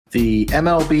The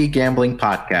MLB Gambling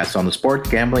Podcast on the Sports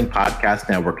Gambling Podcast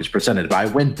Network is presented by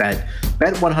WynnBET.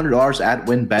 Bet $100 at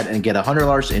WynnBET and get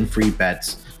 $100 in free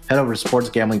bets. Head over to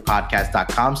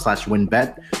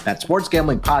sportsgamblingpodcast.com/WynnBET. That's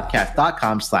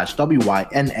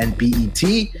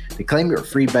sportsgamblingpodcast.com/WYNNBET to claim your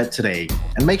free bet today.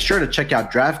 And make sure to check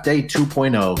out Draft Day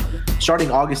 2.0.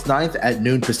 Starting August 9th at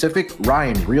noon Pacific,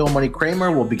 Ryan Real Money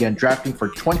Kramer will begin drafting for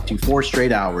 24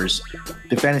 straight hours.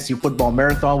 The Fantasy Football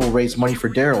Marathon will raise money for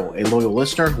Daryl, a loyal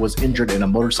listener who was injured in a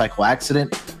motorcycle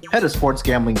accident. Head to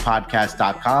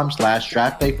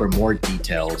sportsgamblingpodcast.com/draft day for more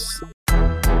details.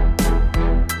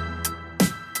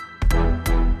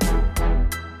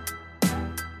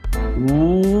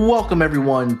 Welcome,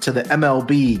 everyone, to the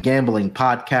MLB Gambling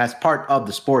Podcast, part of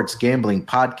the Sports Gambling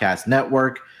Podcast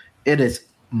Network. It is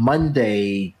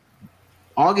Monday,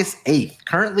 August 8th,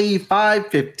 currently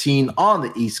 5:15 on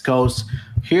the East Coast,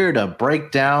 here to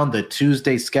break down the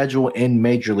Tuesday schedule in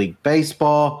Major League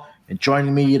Baseball. And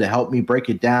joining me to help me break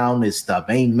it down is the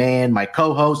main man, my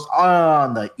co-host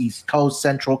on the East Coast,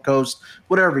 Central Coast,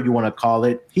 whatever you want to call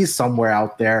it. He's somewhere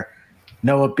out there.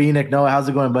 Noah Beanick. Noah, how's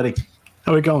it going, buddy?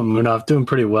 How we going, Munaf? Doing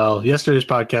pretty well. Yesterday's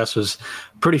podcast was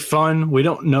pretty fun. We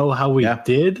don't know how we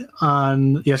did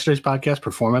on yesterday's podcast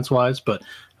performance-wise, but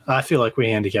I feel like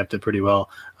we handicapped it pretty well.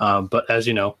 But as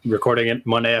you know, recording it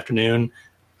Monday afternoon,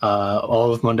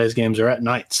 all of Monday's games are at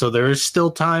night. So there is still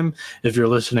time if you're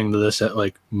listening to this at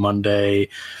like Monday,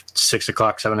 6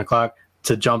 o'clock, 7 o'clock,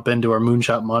 to jump into our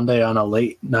Moonshot Monday on a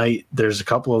late night. There's a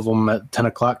couple of them at 10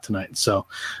 o'clock tonight. So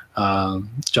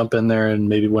jump in there and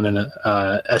maybe win an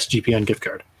SGPN gift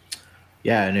card.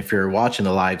 Yeah, and if you're watching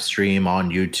the live stream on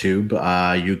YouTube,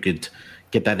 you could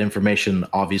get that information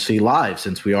obviously live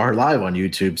since we are live on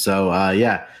YouTube. So,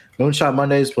 Moonshot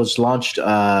Mondays was launched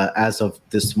as of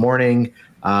this morning.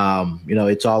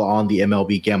 It's all on the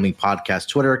MLB Gambling Podcast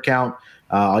Twitter account.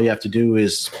 All you have to do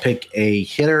is pick a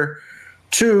hitter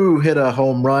to hit a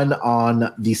home run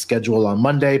on the schedule on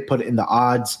Monday, put it in the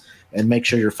odds, and make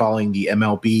sure you're following the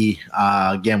MLB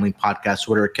Gambling Podcast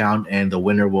Twitter account, and the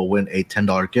winner will win a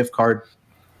 $10 gift card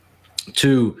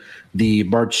to the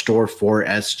merch store for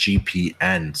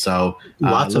SGPN. So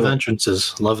lots of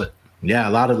entrances. Love it. Yeah,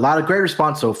 a lot of great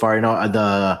response so far.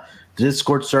 The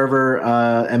Discord server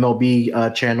MLB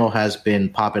channel has been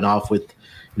popping off with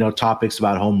topics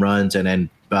about home runs and then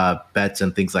bets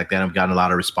and things like that. I've gotten a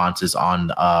lot of responses on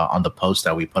the post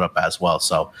that we put up as well.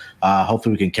 So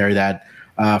hopefully we can carry that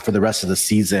for the rest of the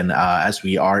season as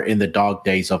we are in the dog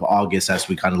days of August, as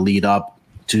we kind of lead up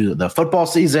to the football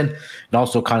season and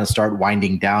also kind of start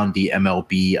winding down the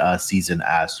MLB season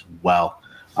as well.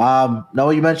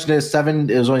 Noah, you mentioned it.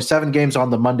 It was only 7 games on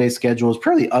the Monday schedule. It's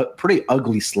pretty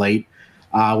ugly slate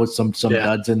with some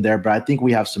duds in there, but I think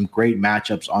we have some great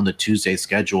matchups on the Tuesday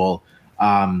schedule.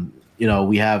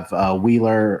 We have we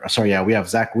have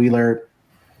Zach Wheeler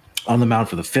on the mound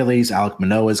for the Phillies. Alek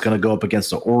Manoah is going to go up against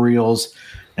the Orioles.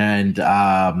 And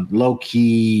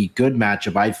low-key good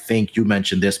matchup, I think you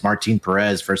mentioned this, Martin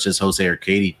Perez versus Jose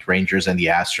Urquidy, Rangers and the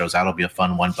Astros. That'll be a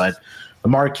fun one. But the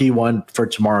marquee one for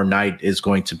tomorrow night is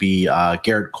going to be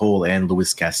Garrett Cole and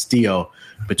Luis Castillo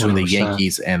between 100%. The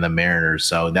Yankees and the Mariners.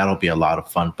 So that'll be a lot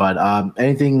of fun. But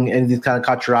anything kind of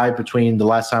caught your eye between the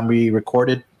last time we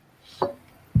recorded?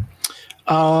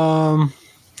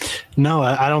 No,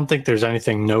 I don't think there's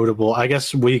anything notable. I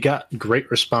guess we got great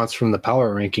response from the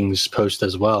power rankings post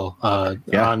as well. On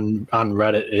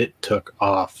Reddit, it took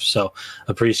off. So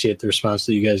appreciate the response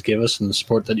that you guys gave us and the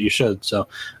support that you showed. So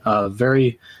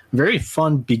very, very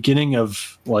fun beginning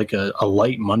of like a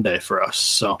light Monday for us.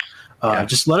 So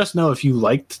just let us know if you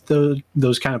liked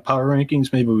those kind of power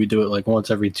rankings. Maybe we do it like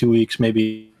once every 2 weeks,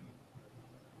 maybe.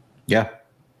 Yeah.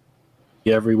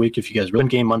 Every week, if you guys really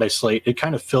game Monday slate, it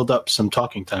kind of filled up some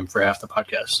talking time for half the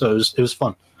podcast, so it was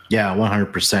fun. Yeah,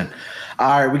 100%.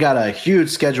 All right, we got a huge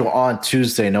schedule on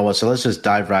Tuesday, Noah. So let's just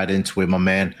dive right into it, my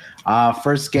man.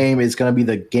 First game is going to be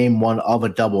the game 1 of a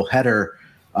doubleheader,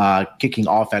 kicking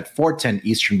off at 4:10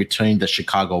 Eastern between the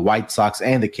Chicago White Sox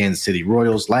and the Kansas City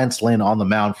Royals. Lance Lynn on the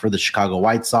mound for the Chicago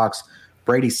White Sox.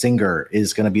 Brady Singer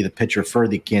is going to be the pitcher for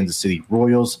the Kansas City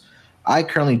Royals. I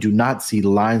currently do not see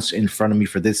lines in front of me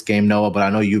for this game, Noah, but I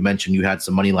know you mentioned you had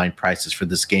some money line prices for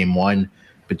this game 1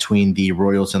 between the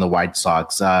Royals and the White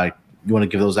Sox. You want to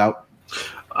give those out?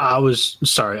 I was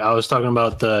talking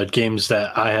about the games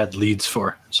that I had leads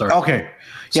for. Sorry. Okay.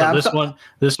 So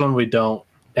this one we don't,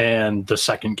 and the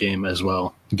second game as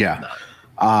well. Yeah.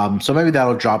 So maybe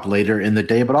that'll drop later in the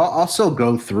day, but I'll also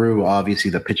go through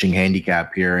obviously the pitching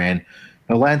handicap here. And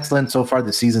Lance Lynn, so far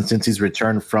this season, since he's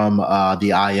returned from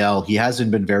the IL, he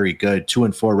hasn't been very good.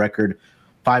 2-4 record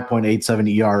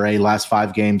 5.87 ERA. Last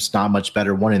 5 games, not much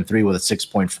better. 1-3 with a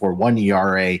 6.41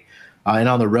 ERA. And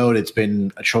on the road, it's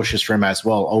been atrocious for him as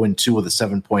well. 0-2 with a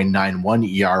 7.91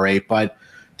 ERA. But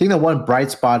I think the one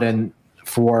bright spot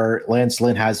for Lance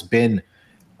Lynn has been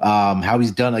how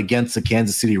he's done against the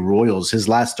Kansas City Royals. His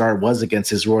last start was against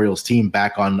his Royals team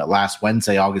back on last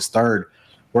Wednesday, August 3rd,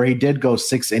 where he did go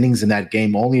 6 innings in that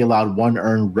game, only allowed 1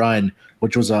 earned run,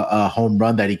 which was a home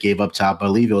run that he gave up to, I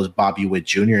believe it was Bobby Witt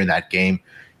Jr. in that game.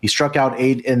 He struck out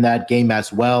 8 in that game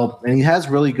as well, and he has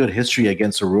really good history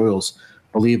against the Royals,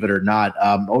 believe it or not.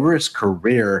 Over his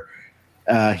career,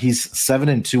 he's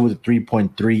 7-2 with a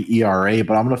 3.3 ERA,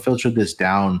 but I'm going to filter this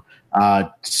down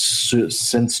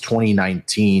since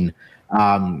 2019.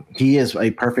 He is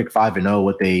a perfect 5-0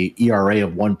 with a ERA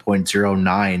of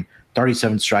 1.09,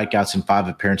 37 strikeouts in 5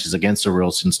 appearances against the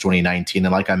Royals since 2019.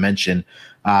 And like I mentioned,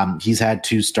 he's had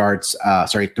 3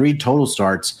 total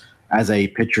starts as a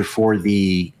pitcher for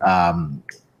the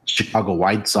Chicago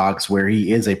White Sox, where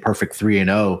he is a perfect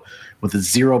 3-0 with a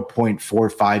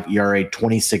 0.45 ERA,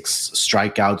 25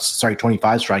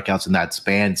 strikeouts in that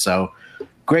span. So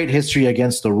great history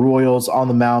against the Royals. On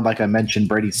the mound, like I mentioned,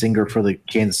 Brady Singer for the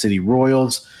Kansas City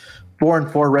Royals.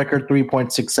 4-4 record,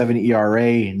 3.67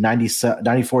 ERA,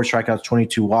 94 strikeouts,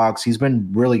 22 walks. He's been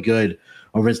really good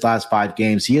over his last 5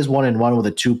 games. He is 1-1 with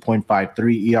a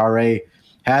 2.53 ERA.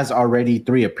 Has already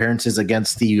 3 appearances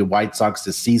against the White Sox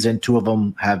this season. 2 of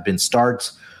them have been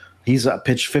starts. He's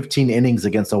pitched 15 innings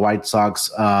against the White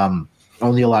Sox.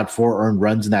 Only allowed 4 earned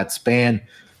runs in that span.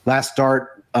 Last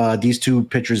start, these 2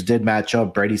 pitchers did match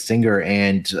up, Brady Singer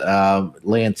and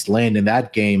Lance Lynn in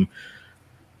that game.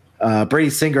 Brady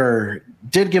Singer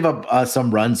did give up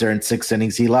some runs there in 6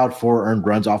 innings. He allowed 4 earned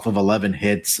runs off of 11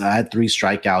 hits, had 3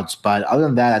 strikeouts. But other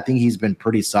than that, I think he's been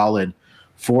pretty solid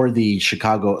for the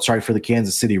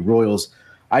Kansas City Royals.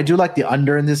 I do like the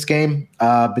under in this game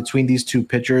between these 2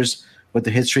 pitchers. With the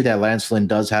history that Lance Lynn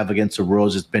does have against the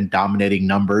Royals, it's been dominating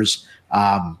numbers.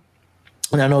 And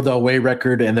I know the away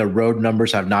record and the road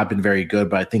numbers have not been very good,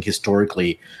 but I think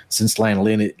historically, since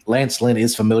Lance Lynn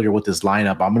is familiar with this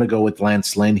lineup, I'm going to go with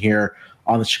Lance Lynn here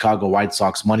on the Chicago White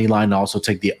Sox money line, and also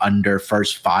take the under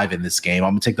first 5 in this game.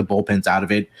 I'm going to take the bullpens out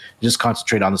of it, just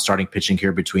concentrate on the starting pitching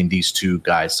here between these 2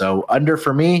 guys. So under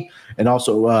for me, and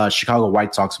also Chicago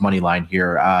White Sox money line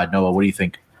here. Noah, what do you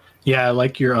think? Yeah, I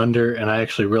like your under, and I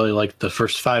actually really like the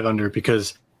first 5 under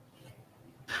because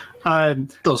I'm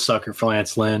still a sucker for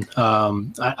Lance Lynn.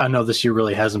 I know this year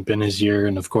really hasn't been his year,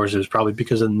 and of course it was probably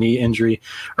because of the knee injury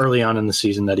early on in the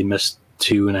season that he missed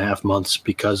 2.5 months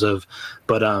because of.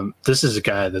 But this is a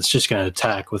guy that's just going to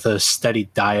attack with a steady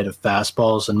diet of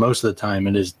fastballs, and most of the time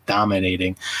it is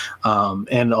dominating.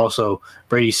 And also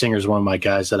Brady Singer is one of my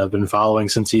guys that I've been following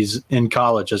since he's in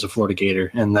college as a Florida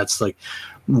Gator, and that's like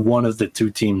one of the 2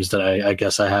 teams that I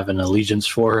guess I have an allegiance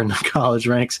for in the college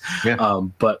ranks. Yeah.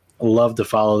 But love to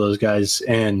follow those guys.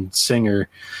 And Singer,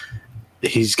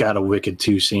 he's got a wicked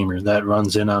 2-seamer that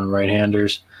runs in on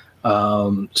right-handers.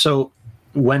 So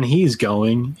when he's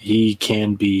going, he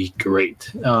can be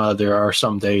great. There are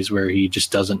some days where he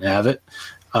just doesn't have it.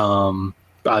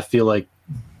 I feel like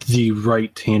the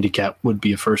right handicap would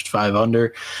be a first 5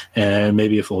 under and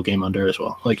maybe a full game under as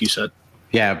well, like you said.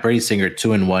 Yeah, Brady Singer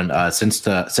 2-1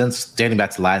 since dating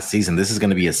back to last season. This is going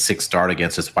to be a 6th start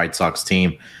against this White Sox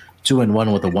team.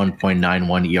 2-1 with a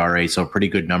 1.91 ERA, so pretty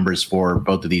good numbers for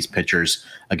both of these pitchers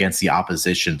against the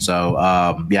opposition. So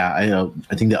I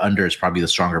think the under is probably the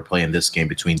stronger play in this game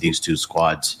between these 2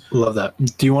 squads. Love that.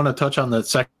 Do you want to touch on the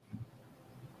second?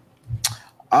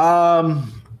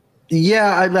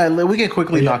 Yeah, we can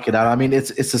quickly knock it out. I mean, it's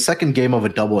the second game of a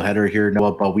doubleheader here,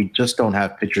 Noah, but we just don't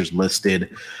have pitchers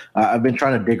listed. I've been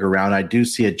trying to dig around. I do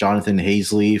see a Jonathan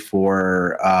Hazley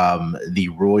for the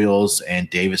Royals and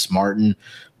Davis Martin,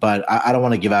 but I don't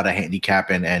want to give out a handicap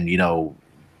and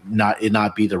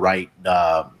not be the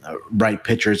right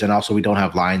pitchers, and also we don't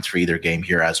have lines for either game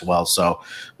here as well. So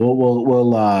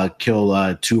we'll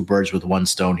kill 2 birds with 1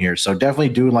 stone here. So definitely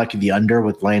do like the under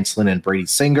with Lance Lynn and Brady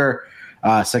Singer.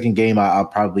 Second game, I'll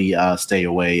probably stay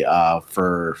away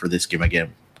for this game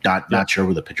again. Not sure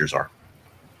who the pitchers are.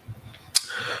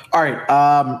 All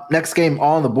right, next game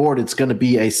on the board, it's going to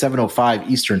be a 7:05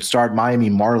 Eastern start. Miami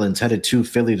Marlins headed to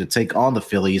Philly to take on the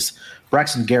Phillies.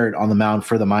 Braxton Garrett on the mound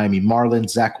for the Miami Marlins.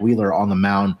 Zach Wheeler on the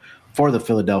mound for the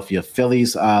Philadelphia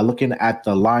Phillies. Looking at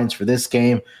the lines for this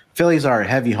game, Phillies are a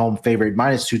heavy home favorite,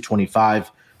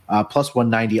 -225. Plus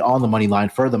 190 on the money line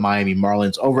for the Miami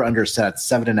Marlins. Over under set at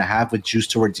 7.5 with juice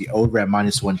towards the over at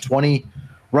 -120.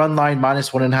 Run line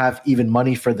 -1.5, even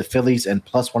money for the Phillies, and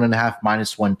plus 1.5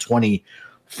 -120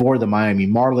 for the Miami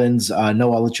Marlins.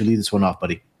 Noah, I'll let you lead this one off,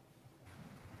 buddy.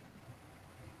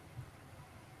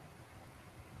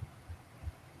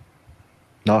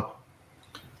 No.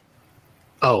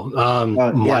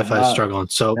 Wi-Fi is struggling.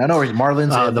 So I know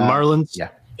Marlins. The Marlins. Yeah.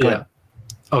 Yeah.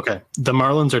 Okay. The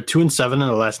Marlins are 2-7 in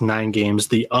the last 9 games.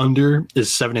 The under is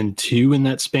 7-2 in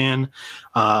that span.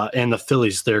 And the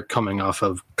Phillies, they're coming off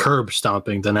of curb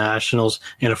stomping the Nationals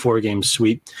in a 4-game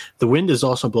sweep. The wind is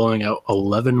also blowing out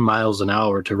 11 miles an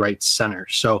hour to right center.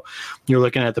 So you're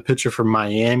looking at the pitcher for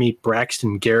Miami,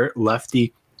 Braxton Garrett,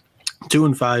 lefty.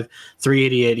 2-5,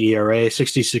 3.88 ERA,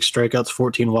 66 strikeouts,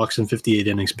 14 walks, and 58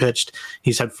 innings pitched.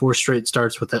 He's had 4 straight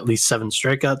starts with at least 7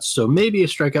 strikeouts, so maybe a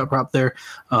strikeout prop there.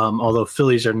 Although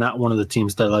Phillies are not one of the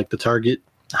teams that I like to target.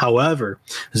 However,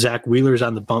 Zach Wheeler's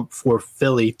on the bump for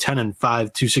Philly, 10-5,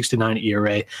 2.69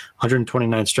 ERA,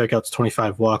 129 strikeouts,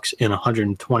 25 walks, and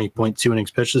 120.2 innings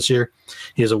pitched this year.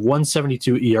 He has a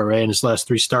 1.72 ERA in his last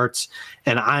 3 starts,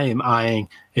 and I am eyeing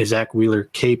a Zach Wheeler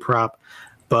K prop.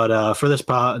 But for this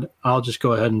pod, I'll just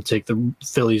go ahead and take the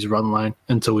Phillies run line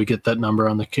until we get that number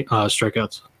on the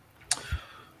strikeouts.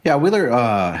 Yeah, Wheeler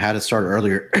had a start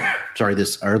earlier.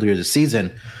 Earlier this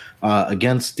season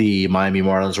against the Miami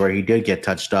Marlins, where he did get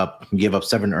touched up, gave up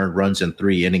 7 earned runs and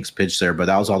 3 innings pitched there. But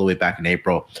that was all the way back in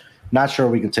April. Not sure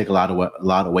we can take a lot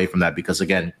away from that because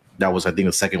again, that was I think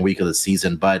the second week of the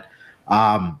season. But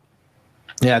yeah,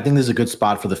 I think this is a good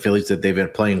spot for the Phillies that they've been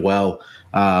playing well.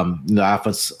 The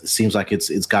offense seems like it's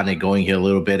gotten it going here a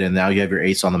little bit, and now you have your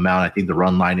ace on the mound. I think the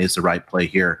run line is the right play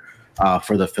here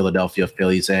for the Philadelphia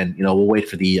Phillies, and we'll wait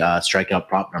for the strikeout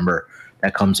prop number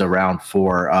that comes around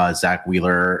for Zach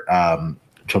Wheeler on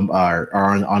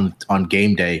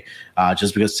game day.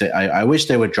 Just because I wish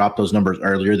they would drop those numbers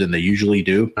earlier than they usually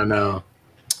do. I know,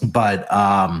 but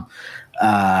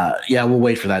yeah, we'll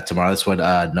wait for that tomorrow. That's what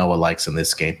Noah likes in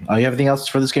this game. You have anything else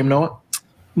for this game, Noah?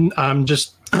 I'm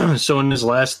just so in his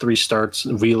last 3 starts,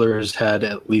 Wheeler has had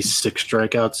at least 6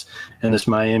 strikeouts, and this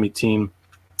Miami team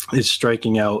is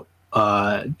striking out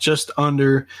just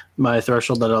under my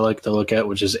threshold that I like to look at,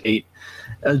 which is 8,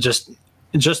 just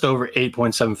over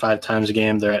 8.75 times a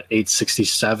game. They're at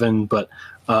 8.67, but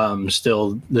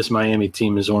still, this Miami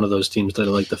team is one of those teams that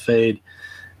I like to fade,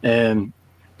 and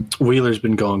Wheeler's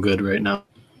been going good right now.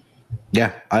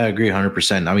 Yeah, I agree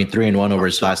 100%. I mean, 3-1 over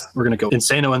his last. We're gonna go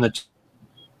Insano in the.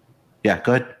 Yeah,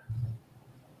 go ahead.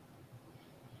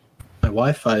 My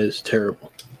Wi-Fi is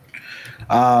terrible.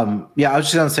 Yeah, I was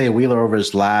just going to say Wheeler over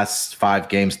his last 5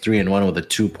 games, 3-1 with a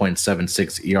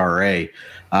 2.76 ERA.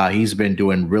 He's been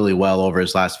doing really well over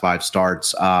his last 5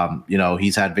 starts.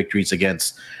 He's had victories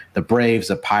against the Braves,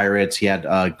 the Pirates. He had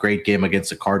a great game against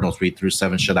the Cardinals where he threw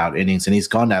 7 shutout innings, and he's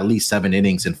gone at least 7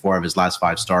 innings in 4 of his last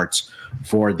 5 starts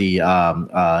for the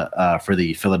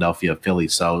Philadelphia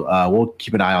Phillies. So we'll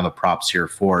keep an eye on the props here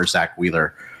for Zach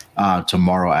Wheeler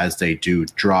tomorrow as they do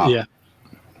drop. Yeah.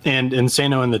 And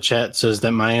Insano in the chat says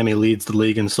that Miami leads the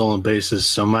league in stolen bases,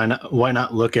 so why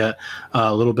not look at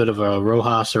a little bit of a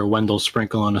Rojas or Wendell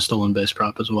sprinkle on a stolen base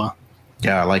prop as well?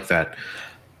 Yeah, I like that.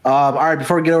 All right,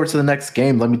 before we get over to the next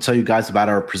game, let me tell you guys about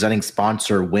our presenting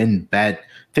sponsor, WynnBET.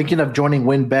 Thinking of joining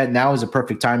WynnBET? Now is a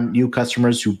perfect time. New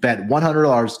customers who bet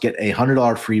 $100 get a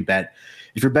 $100 free bet.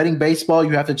 If you're betting baseball,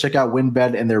 you have to check out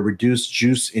WynnBET and their reduced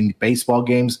juice in baseball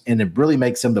games, and it really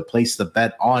makes them the place to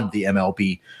bet on the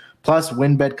MLB. Plus,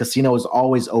 WynnBET Casino is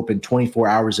always open 24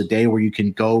 hours a day where you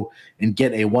can go and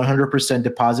get a 100%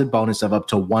 deposit bonus of up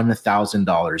to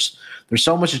 $1,000. There's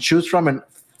so much to choose from,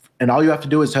 and all you have to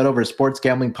do is head over to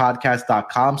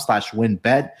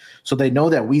sportsgamblingpodcast.com/WynnBET so they know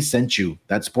that we sent you.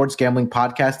 That's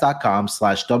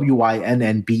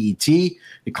sportsgamblingpodcast.com/WYNNBET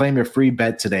to claim your free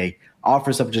bet today.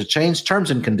 Offers subject to change. Terms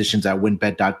and conditions at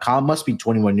wynnbet.com. Must be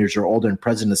 21 years or older and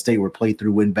present in the state where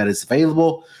playthrough WynnBET is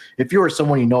available. If you or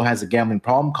someone you know has a gambling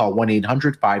problem, call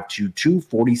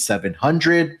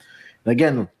 1-800-522-4700. And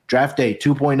again, Draft Day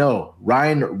 2.0.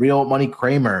 Ryan Real Money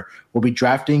Kramer will be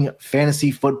drafting fantasy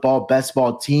football best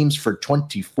ball teams for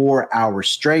 24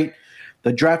 hours straight.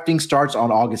 The drafting starts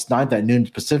on August 9th at noon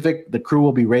Pacific. The crew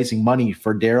will be raising money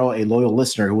for Daryl, a loyal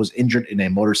listener who was injured in a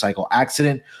motorcycle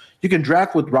accident. You can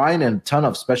draft with Ryan and a ton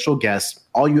of special guests.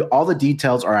 All the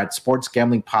details are at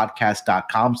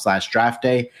sportsgamblingpodcast.com/draft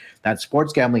day. That's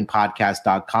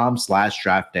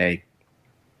sportsgamblingpodcast.com/draft day.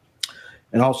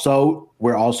 And also,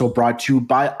 we're also brought to you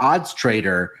by Odds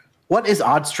Trader. What is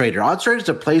Odds Trader? Odds Trader is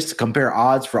a place to compare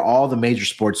odds for all the major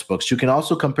sports books. You can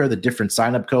also compare the different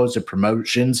sign-up codes and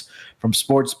promotions from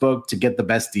Sportsbook to get the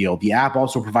best deal. The app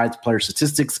also provides player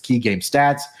statistics, key game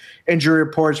stats, injury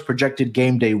reports, projected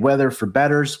game day weather for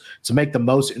bettors to make the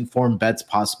most informed bets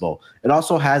possible. It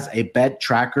also has a bet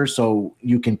tracker so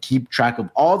you can keep track of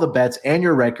all the bets and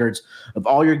your records of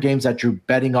all your games that you're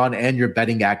betting on and your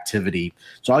betting activity.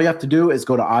 So all you have to do is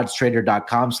go to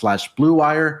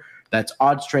oddstrader.com/bluewire. That's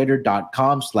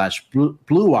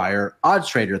oddstrader.com/Blue Wire.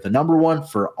 OddsTrader, the number one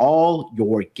for all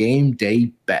your game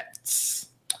day bets.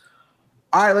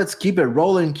 All right, let's keep it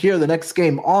rolling here. The next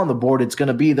game on the board, it's going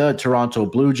to be the Toronto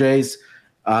Blue Jays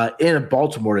in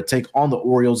Baltimore to take on the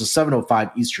Orioles, a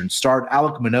 7:05 Eastern start.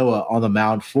 Alek Manoah on the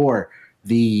mound for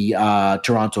the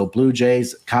Toronto Blue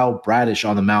Jays. Kyle Bradish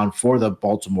on the mound for the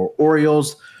Baltimore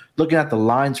Orioles. Looking at the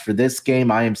lines for this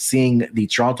game, I am seeing the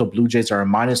Toronto Blue Jays are a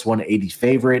 -180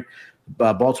 favorite.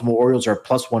 Baltimore Orioles are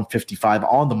plus 155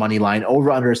 on the money line.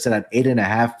 Over-under is set at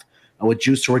 8.5 with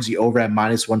juice towards the over at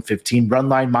 -115. Run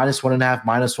line -1.5,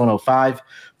 -105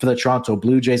 for the Toronto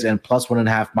Blue Jays and plus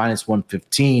 1.5,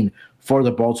 -115 for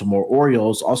the Baltimore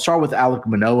Orioles. I'll start with Alek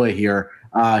Manoah here.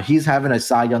 He's having a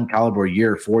Cy Young caliber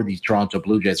year for the Toronto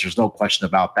Blue Jays. There's no question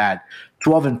about that.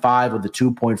 12-5 with a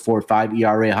 2.45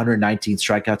 ERA, 119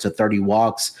 strikeouts to 30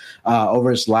 walks. Over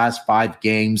his last 5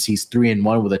 games, he's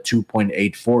 3-1 with a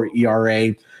 2.84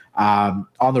 ERA.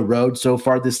 On the road so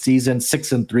far this season,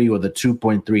 6-3 with a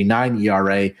 2.39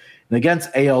 ERA. And against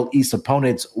AL East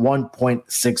opponents,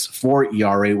 1.64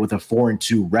 ERA with a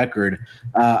 4-2 record.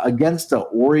 Against the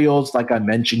Orioles, like I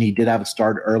mentioned, he did have a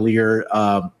start earlier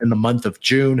in the month of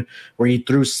June where he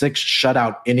threw 6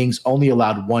 shutout innings, only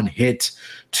allowed 1 hit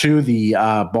to the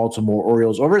Baltimore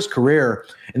Orioles. Over his career,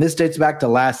 and this dates back to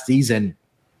last season,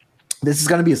 this is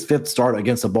going to be his 5th start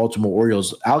against the Baltimore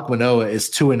Orioles. Alek Manoah is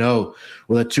 2-0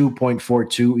 with a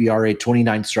 2.42 ERA,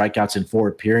 29 strikeouts in 4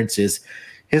 appearances.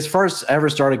 His first ever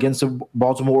start against the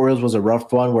Baltimore Orioles was a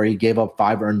rough one where he gave up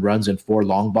 5 earned runs and 4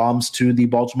 long bombs to the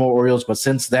Baltimore Orioles. But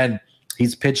since then,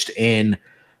 he's pitched in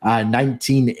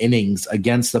 19 innings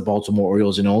against the Baltimore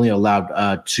Orioles and only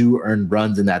allowed 2 earned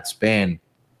runs in that span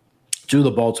to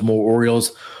the Baltimore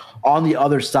Orioles. On the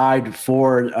other side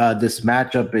for this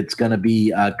matchup, it's going to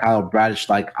be Kyle Bradish,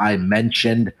 like I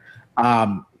mentioned. A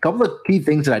couple of key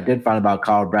things that I did find about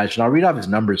Kyle Bradish, and I'll read off his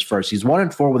numbers first. He's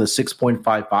 1-4 with a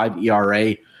 6.55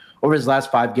 ERA. Over his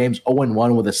last 5 games,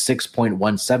 0-1 with a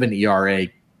 6.17 ERA.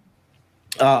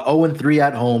 0-3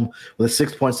 at home with a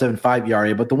 6.75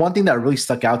 ERA. But the one thing that really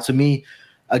stuck out to me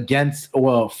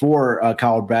for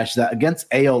Kyle Bradish, that against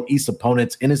AL East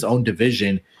opponents in his own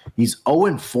division, he's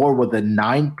 0-4 with a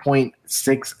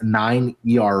 9.69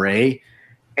 ERA.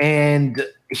 And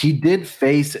he did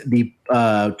face the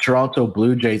Toronto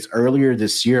Blue Jays earlier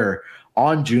this year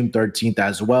on June 13th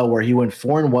as well, where he went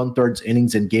 4 1/3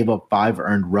 innings and gave up 5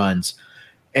 earned runs.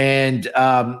 And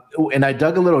I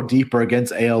dug a little deeper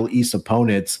against AL East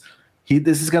opponents.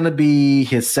 This is going to be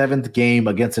his 7th game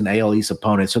against an AL East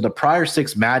opponent. So the prior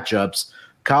 6 matchups,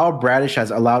 Kyle Bradish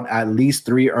has allowed at least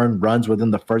 3 earned runs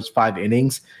within the first 5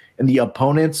 innings, and the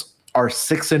opponents are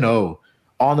 6-0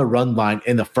 on the run line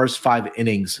in the first 5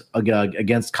 innings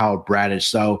against Kyle Bradish.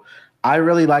 So I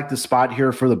really like the spot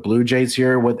here for the Blue Jays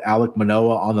here with Alek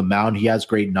Manoah on the mound. He has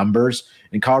great numbers,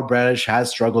 and Kyle Bradish has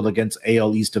struggled against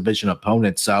AL East division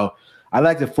opponents. So I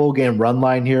like the full game run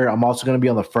line here. I'm also going to be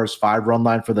on the first 5 run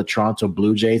line for the Toronto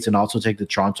Blue Jays and also take the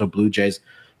Toronto Blue Jays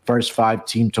first 5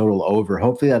 team total over.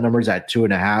 Hopefully that number is at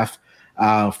 2.5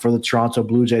 for the Toronto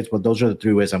Blue Jays, but those are the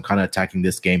 3 ways I'm kind of attacking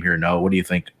this game here. Noah, what do you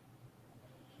think?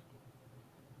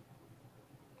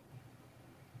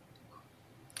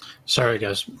 Sorry,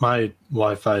 guys. My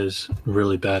Wi-Fi is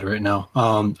really bad right now.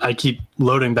 I keep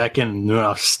loading back in and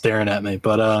they're staring at me.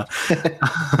 But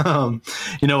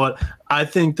you know what? I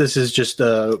think this is just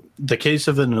the case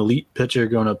of an elite pitcher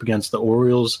going up against the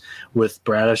Orioles with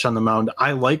Bradish on the mound.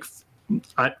 I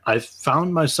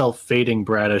found myself fading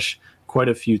Bradish quite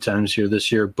a few times here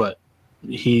this year, but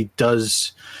he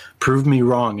does prove me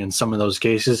wrong in some of those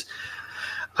cases.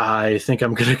 I think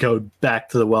I'm going to go back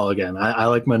to the well again. I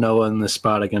like Manoah in this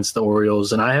spot against the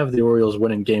Orioles, and I have the Orioles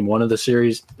winning game 1 of the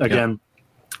series. Again,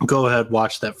 Go ahead,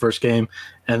 watch that first game,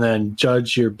 and then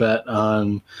judge your bet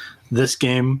on this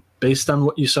game based on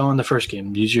what you saw in the first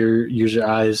game. Use your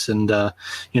eyes, and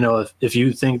if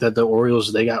you think that the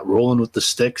Orioles, they got rolling with the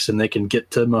sticks and they can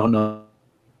get to Manoah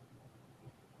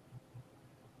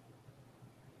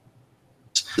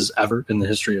ever in the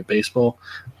history of baseball,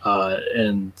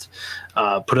 and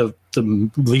put up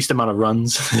the least amount of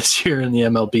runs this year in the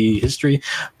MLB history.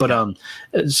 But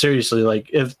seriously, like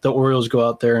if the Orioles go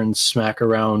out there and smack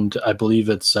around, I believe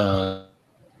it's I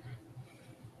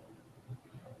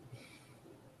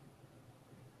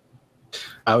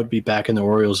would be backing the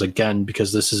Orioles again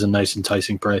because this is a nice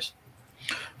enticing price.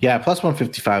 Yeah, plus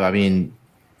 155. I mean,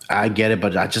 I get it,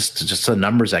 but just the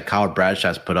numbers that Kyle Bradish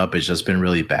has put up has just been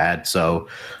really bad. So,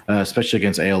 especially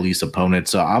against AL East opponents.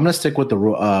 So I'm gonna stick with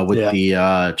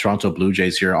the Toronto Blue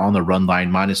Jays here on the run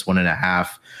line,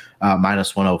 -1.5.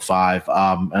 minus 105.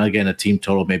 And again, a team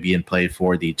total may be in play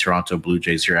for the Toronto Blue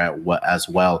Jays here as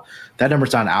well. That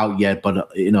number's not out yet, but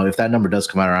if that number does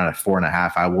come out around at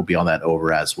 4.5, I will be on that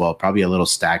over as well. Probably a little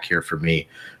stack here for me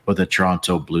with the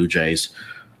Toronto Blue Jays.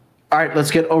 All right,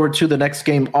 let's get over to the next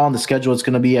game on the schedule. It's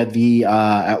going to be at the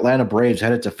Atlanta Braves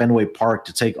headed to Fenway Park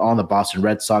to take on the Boston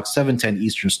Red Sox. 7:10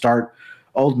 Eastern start.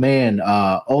 Old man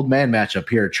matchup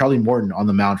here. Charlie Morton on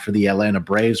the mound for the Atlanta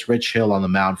Braves. Rich Hill on the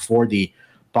mound for the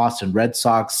Boston Red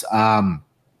Sox.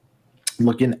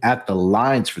 Looking at the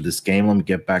lines for this game, let me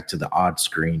get back to the odd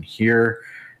screen here.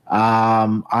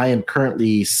 I am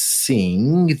currently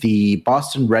seeing the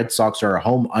Boston Red Sox are a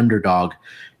home underdog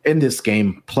in this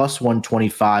game, plus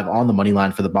 125 on the money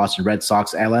line for the Boston Red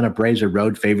Sox. Atlanta Braves are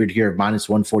road favorite here of minus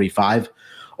 145.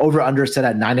 Over under set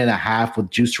at 9.5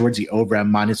 with juice towards the over at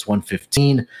minus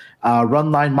 115.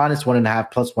 Run line minus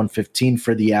 1.5 plus 115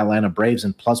 for the Atlanta Braves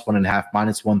and plus 1.5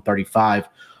 minus 135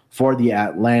 for the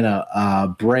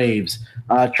Atlanta Braves.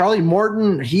 Charlie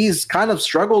Morton, he's kind of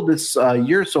struggled this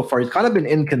year so far. He's kind of been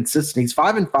inconsistent. He's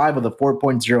 5-5 with a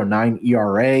 4.09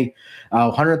 ERA,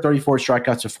 134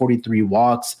 strikeouts to 43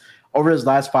 walks. Over his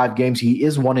last 5 games, he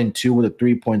is 1-2 with a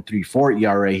 3.34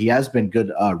 ERA. He has been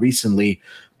good recently,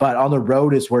 but on the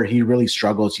road is where he really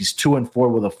struggles. He's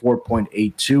 2-4 with a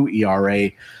 4.82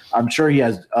 ERA. I'm sure he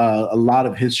has a lot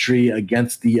of history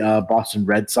against the Boston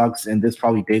Red Sox, and this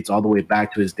probably dates all the way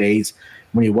back to his days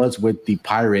when he was with the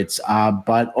Pirates.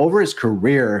 But over his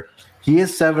career, he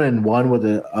is 7-1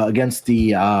 with against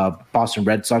the Boston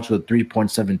Red Sox with a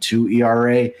 3.72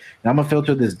 ERA. And I'm gonna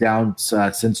filter this down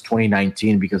since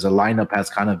 2019 because the lineup has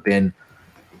kind of been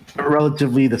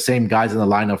relatively the same guys in the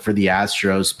lineup for the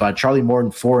Astros. But Charlie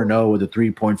Morton 4-0 with a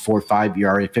 3.45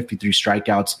 ERA, 53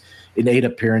 strikeouts in 8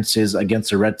 appearances against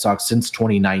the Red Sox since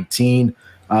 2019.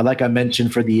 Like I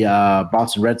mentioned, for the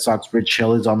Boston Red Sox, Rich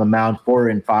Hill is on the mound,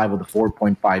 4-5 with a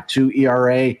 4.52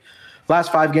 ERA.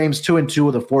 Last 5 games, 2-2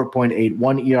 with a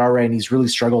 4.81 ERA, and he's really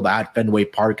struggled at Fenway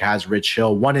Park, has Rich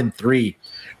Hill, 1-3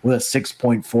 with a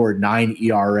 6.49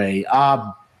 ERA.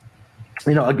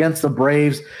 Against the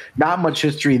Braves, not much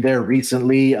history there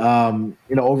recently.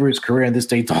 Over his career, and this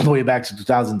dates all the way back to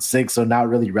 2006, so not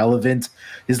really relevant.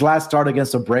 His last start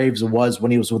against the Braves was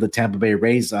when he was with the Tampa Bay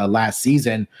Rays last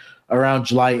season, around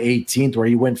July 18th, where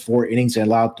he went 4 innings and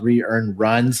allowed 3 earned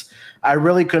runs. I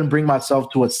really couldn't bring myself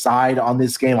to a side on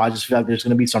this game. I just feel like there's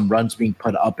going to be some runs being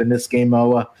put up in this game,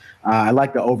 Moa. I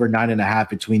like the over 9.5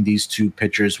 between these two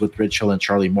pitchers with Rich Hill and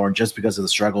Charlie Morton just because of the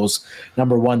struggles,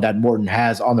 number one, that Morton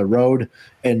has on the road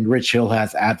and Rich Hill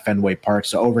has at Fenway Park.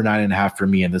 So over 9.5 for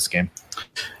me in this game.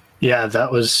 Yeah,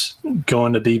 that was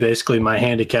going to be basically my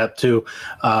handicap too.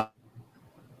 I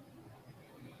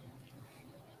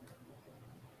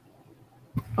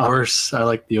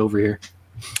like the over here.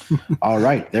 All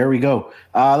right, there we go.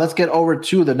 Let's get over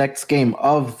to the next game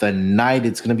of the night.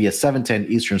 It's going to be a 7:10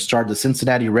 Eastern start. The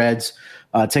Cincinnati Reds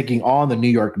taking on the New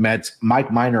York Mets.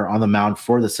 Mike Minor on the mound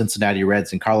for the Cincinnati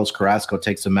Reds, and Carlos Carrasco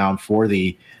takes the mound for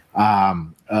the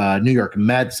New York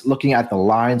Mets. Looking at the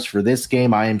lines for this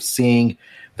game, I am seeing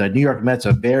the New York Mets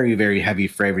a very, very heavy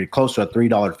favorite, close to a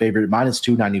 $3 favorite, minus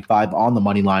 295 on the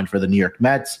money line for the New York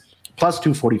Mets, plus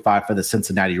 245 for the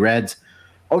Cincinnati Reds.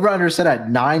 Over under set at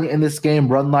 9 in this game.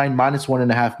 Run line minus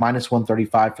 1.5, minus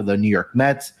 135 for the New York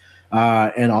Mets.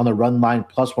 And on the run line,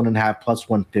 plus 1.5, plus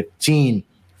 115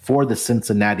 for the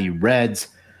Cincinnati Reds.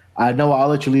 Noah, I'll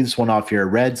let you lead this one off here.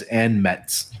 Reds and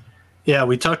Mets. Yeah,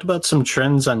 we talked about some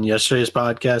trends on yesterday's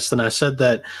podcast, and I said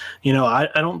that, I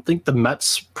don't think the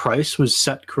Mets price was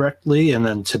set correctly. And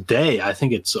then today, I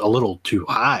think it's a little too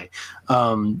high,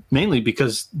 mainly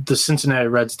because the Cincinnati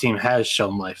Reds team has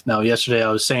shown life. Now, yesterday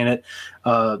I was saying it,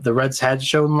 the Reds had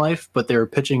shown life, but they were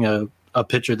pitching a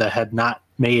pitcher that had not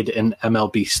made an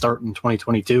MLB start in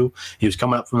 2022. He was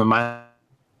coming up from the minor.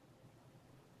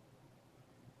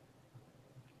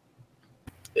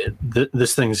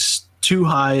 This thing's too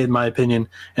high in my opinion,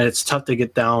 and it's tough to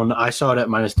get down. I saw it at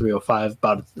minus 305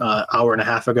 about an hour and a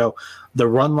half ago. The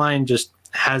run line just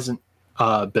hasn't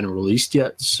been released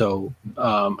yet. So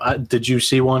did you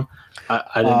see one?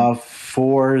 I didn't.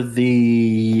 For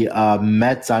the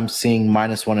Mets, I'm seeing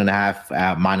minus 1.5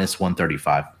 at minus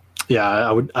 135. Yeah,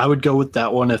 I would go with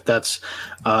that one if that's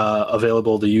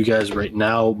available to you guys right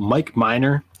now. Mike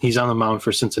Minor, he's on the mound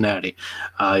for Cincinnati.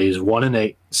 He's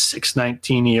 1-8,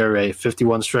 6.19 ERA,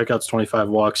 51 strikeouts, 25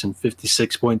 walks, and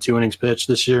 56.2 innings pitched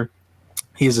this year.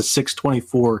 He has a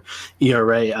 6.24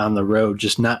 ERA on the road,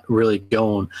 just not really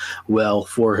going well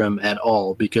for him at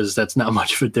all because that's not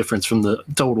much of a difference from the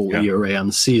total ERA on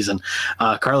the season.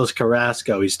 Carlos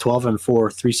Carrasco, he's 12-4,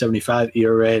 3.75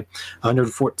 ERA,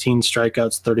 114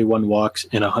 strikeouts, 31 walks,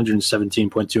 and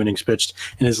 117.2 innings pitched.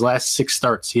 In his last 6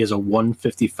 starts, he has a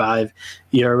 1.55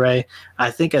 ERA.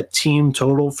 I think a team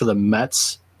total for the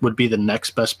Mets would be the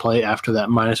next best play after that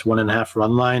 -1.5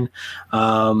 run line.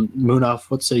 Munaf,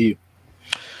 what say you?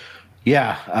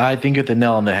 Yeah, I think you hit the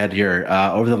nail on the head here.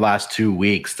 Over the last 2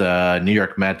 weeks, the New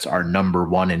York Mets are number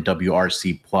 1 in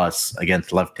WRC plus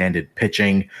against left-handed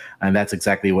pitching, and that's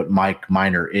exactly what Mike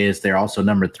Minor is. They're also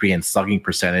number 3 in slugging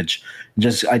percentage.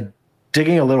 Just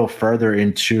digging a little further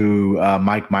into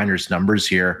Mike Minor's numbers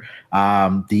here,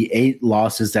 the 8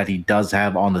 losses that he does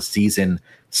have on the season,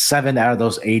 7 out of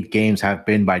those 8 games have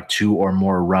been by 2 or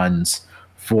more runs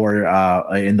for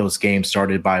in those games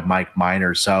started by Mike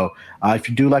Minor. So if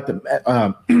you do like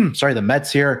the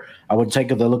Mets here, I would take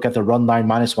a look at the run line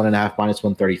 -1.5,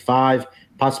 -135,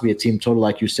 possibly a team total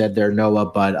like you said there, Noah.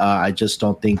 But I just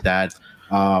don't think that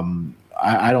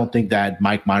I don't think that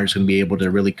Mike Minor is going to be able to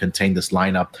really contain this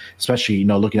lineup, especially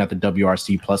looking at the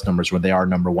WRC plus numbers where they are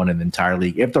number 1 in the entire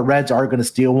league. If the Reds are going to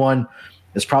steal one,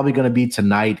 it's probably going to be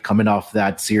tonight, coming off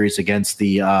that series against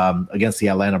the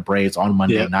Atlanta Braves on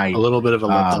Monday night. A little bit of a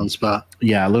letdown spot.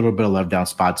 Yeah, a little bit of a letdown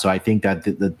spot. So I think that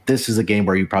this is a game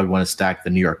where you probably want to stack the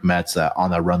New York Mets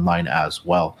on that run line as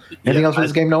well. Anything else for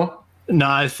this game, Noah? No,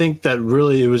 I think that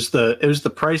really it was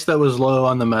the price that was low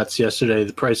on the Mets yesterday.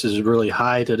 The price is really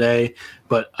high today,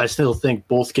 but I still think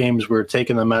both games were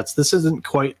taking the Mets. This isn't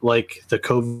quite like the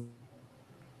COVID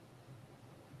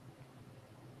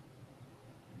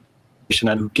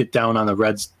and get down on the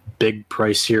Reds' big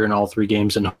price here in all 3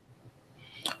 games and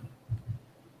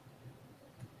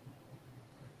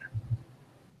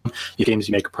games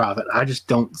you make a profit. I just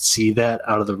don't see that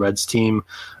out of the Reds team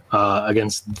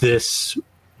against this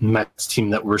Mets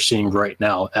team that we're seeing right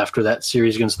now. After that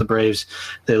series against the Braves,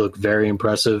 they look very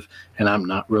impressive, and I'm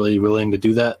not really willing to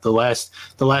do that. The last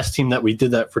team that we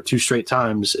did that for 2 straight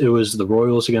times, it was the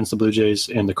Royals against the Blue Jays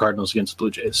and the Cardinals against the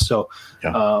Blue Jays. So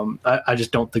I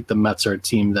just don't think the Mets are a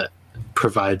team that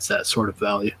provides that sort of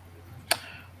value.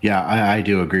 Yeah, I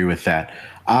do agree with that.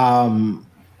 All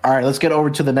right, let's get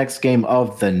over to the next game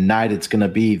of the night. It's going to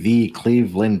be the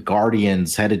Cleveland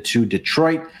Guardians headed to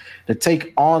Detroit to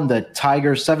take on the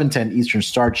Tigers. 7:10 Eastern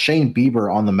start. Shane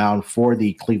Bieber on the mound for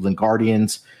the Cleveland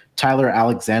Guardians. Tyler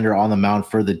Alexander on the mound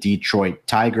for the Detroit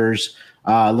Tigers.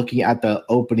 Looking at the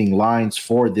opening lines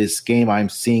for this game, I'm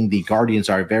seeing the Guardians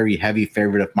are a very heavy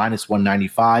favorite of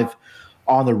 -195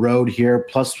 on the road here,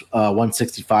 plus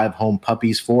 165 home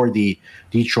puppies for the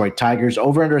Detroit Tigers.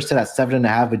 Over under set at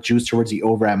 7.5, a juice towards the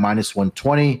over at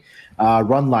 -120.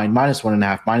 Run line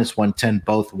 -1.5, -110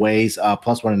 both ways,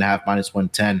 plus 1.5,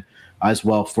 -110 as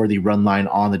well for the run line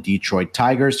on the Detroit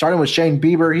Tigers. Starting with Shane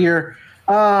Bieber here.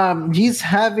 He's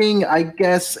having, I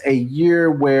guess, a year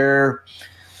where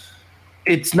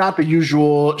it's not the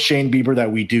usual Shane Bieber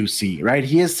that we do see, right?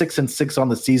 He is 6-6 on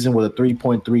the season with a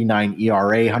 3.39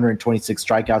 ERA, 126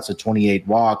 strikeouts to 28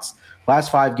 walks.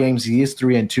 Last 5 games, he is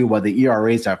 3-2, but the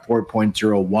ERA is at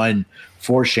 4.01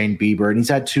 for Shane Bieber. And he's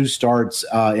had 2 starts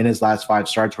in his last 5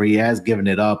 starts where he has given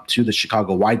it up to the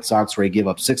Chicago White Sox, where he gave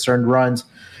up 6 earned runs,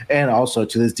 and also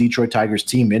to this Detroit Tigers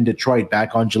team in Detroit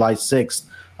back on July 6th.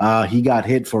 He got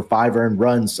hit for 5 earned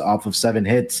runs off of 7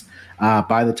 hits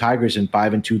by the Tigers in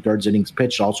 5 2/3 innings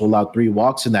pitched. Also allowed 3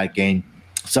 walks in that game.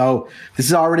 So this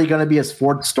is already going to be his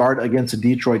 4th start against the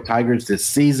Detroit Tigers this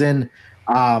season.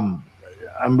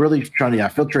 I'm really trying to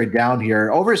filter it down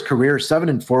here. Over his career,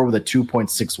 7-4 with a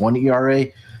 2.61 ERA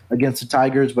against the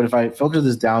Tigers. But if I filter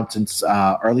this down since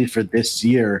early for this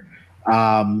year,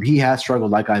 he has struggled,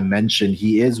 like I mentioned.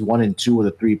 He is 1-2 with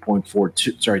a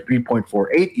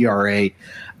 3.48 ERA.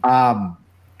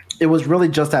 It was really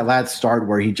just that last start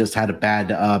where he just had a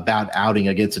bad outing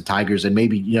against the Tigers, and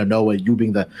maybe Noah, you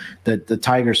being the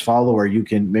Tigers follower, you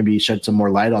can maybe shed some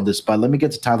more light on this. But let me get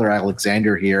to Tyler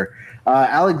Alexander here.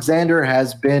 Alexander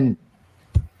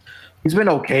he's been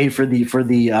okay for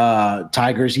the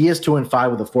Tigers. He is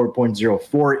 2-5 with a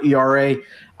 4.04 ERA.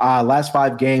 Last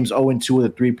 5 games, 0-2 with a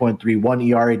 3.31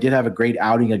 ERA. Did have a great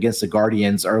outing against the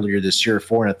Guardians earlier this year,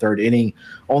 4 1/3 inning.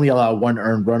 Only allowed 1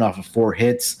 earned run off of 4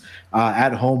 hits.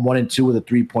 At home, 1-2 with a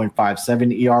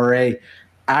 3.57 ERA.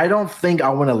 I don't think I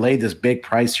want to lay this big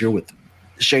price here with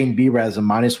Shane Bieber as a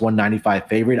 -195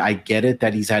 favorite. I get it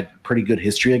that he's had pretty good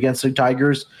history against the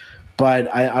Tigers, but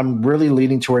I'm really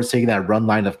leaning towards taking that run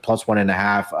line of plus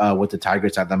 1.5 with the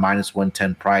Tigers at the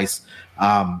 -110 price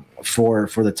for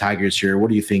the Tigers here. What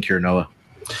do you think here, Noah?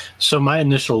 So my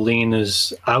initial lean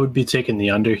is I would be taking the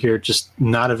under here. Just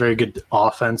not a very good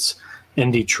offense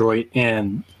in Detroit,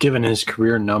 and given his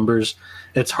career numbers,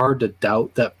 it's hard to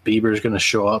doubt that Bieber is going to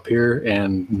show up here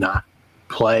and not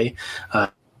play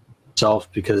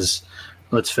himself because,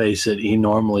 let's face it, he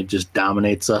normally just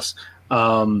dominates us.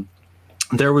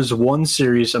 There was one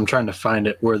series, I'm trying to find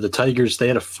it, where the Tigers, they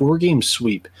had a 4-game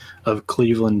sweep of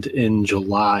Cleveland in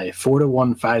July,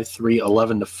 4-1, 5-3,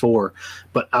 11-4.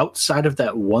 But outside of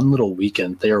that one little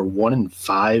weekend, they are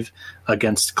 1-5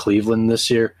 against Cleveland this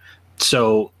year.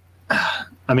 So,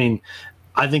 I mean,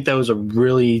 I think that was a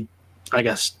really, I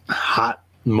guess, hot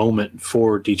moment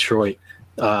for Detroit.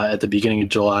 At the beginning of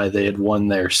July, they had won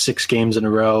their 6 games in a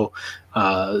row.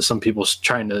 Some people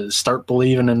trying to start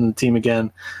believing in the team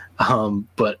again.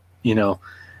 But, you know,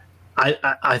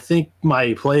 I think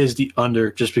my play is the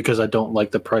under just because I don't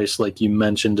like the price like you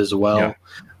mentioned as well. Yeah.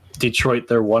 Detroit,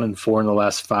 they're 1-4 in the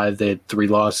last 5. They had 3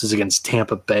 losses against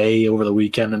Tampa Bay over the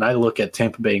weekend. And I look at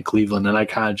Tampa Bay and Cleveland, and I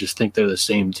kind of just think they're the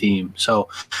same team. So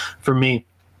for me,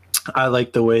 I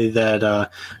like the way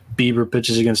that Bieber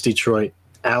pitches against Detroit.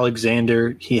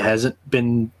 Alexander, he hasn't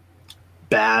been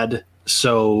bad.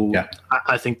 So yeah.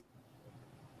 I think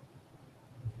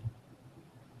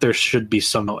there should be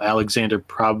some. Alexander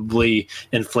probably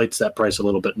inflates that price a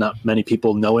little bit. Not many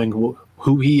people knowing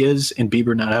who he is, and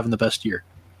Bieber not having the best year.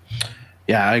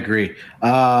 Yeah, I agree.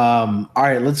 All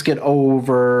right, let's get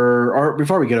over, or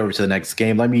before we get over to the next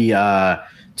game, let me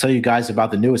tell you guys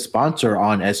about the newest sponsor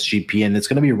on SGP, and it's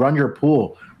going to be Run Your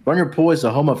Pool. Run Your Pool is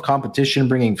the home of competition,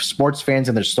 bringing sports fans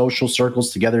and their social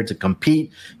circles together to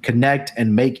compete, connect,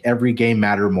 and make every game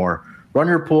matter more. Run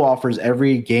Your Pool offers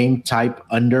every game type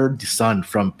under the sun,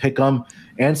 from Pick'em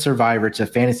and Survivor to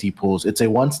fantasy pools. It's a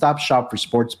one-stop shop for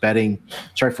sports gaming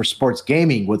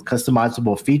with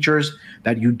customizable features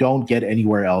that you don't get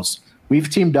anywhere else. We've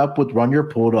teamed up with Run Your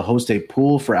Pool to host a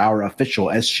pool for our official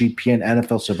SGPN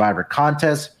NFL Survivor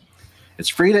contest. It's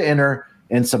free to enter,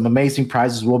 and some amazing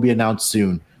prizes will be announced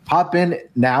soon. Hop in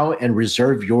now and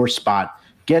reserve your spot.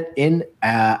 Get in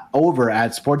over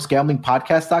at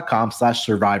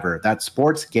sportsgamblingpodcast.com/survivor. That's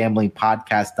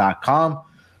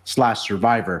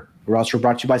sportsgamblingpodcast.com/survivor. We're also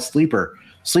brought to you by Sleeper.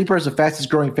 Sleeper is the fastest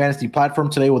growing fantasy platform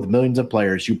today with millions of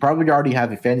players. You probably already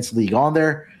have a fantasy league on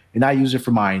there, and I use it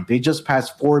for mine. They just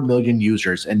passed 4 million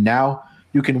users, and now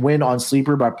you can win on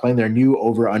Sleeper by playing their new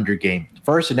over-under game.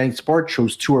 First, in any sport,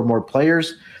 choose 2 or more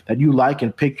players that you like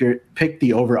and pick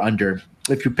the over-under.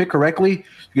 If you pick correctly,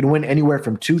 you can win anywhere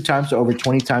from 2 times to over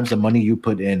 20 times the money you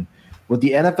put in. With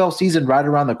the NFL season right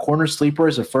around the corner, Sleeper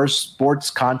is the first sports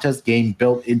contest game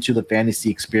built into the fantasy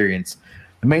experience.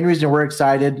 The main reason we're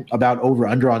excited about Over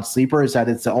Under on Sleeper is that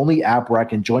it's the only app where I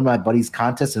can join my buddies'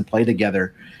 contests and play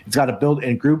together. It's got a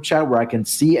built-in group chat where I can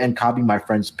see and copy my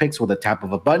friends' picks with a tap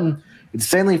of a button. It's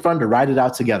insanely fun to ride it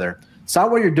out together. Stop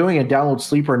what you're doing and download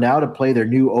Sleeper now to play their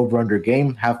new Over Under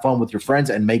game. Have fun with your friends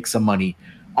and make some money.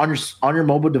 On your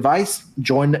mobile device,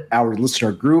 join our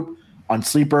listener group on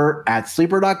Sleeper at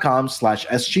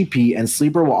sleeper.com/SGP, and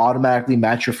Sleeper will automatically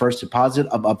match your first deposit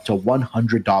of up to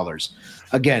 $100.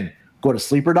 Again, go to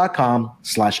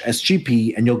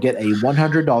sleeper.com/SGP and you'll get a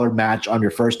 $100 match on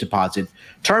your first deposit.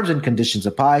 Terms and conditions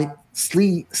apply.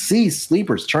 See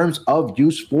Sleeper's terms of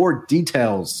use for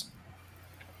details.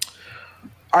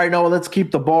 All right, Noah, let's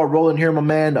keep the ball rolling here, my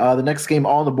man. The next game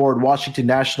on the board, Washington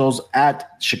Nationals at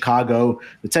Chicago.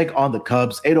 The take on the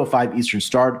Cubs, 8:05 Eastern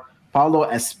start. Paulo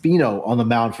Espino on the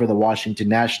mound for the Washington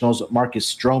Nationals.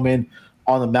 Marcus Stroman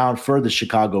on the mound for the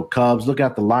Chicago Cubs. Looking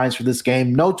at the lines for this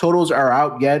game, no totals are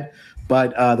out yet,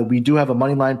 but we do have a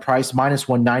money line price,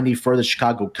 -190 for the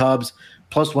Chicago Cubs,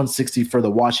 +160 for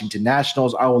the Washington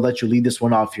Nationals. I will let you lead this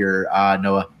one off here,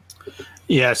 Noah.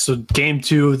 Yeah, so game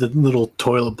 2, the little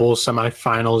toilet bowl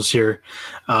semifinals here.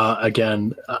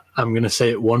 Again, I'm going to say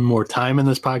it one more time in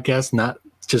this podcast, not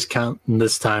just counting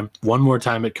this time. One more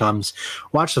time it comes.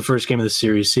 Watch the first game of the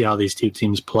series, see how these two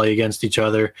teams play against each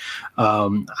other.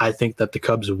 I think that the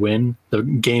Cubs win the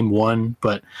game 1,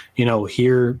 but,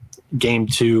 here, game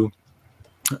 2,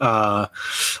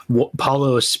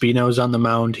 Paulo Espino's on the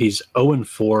mound. He's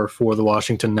 0-4 for the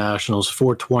Washington Nationals,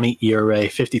 4.20 ERA,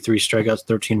 53 strikeouts,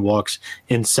 13 walks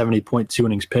in 70.2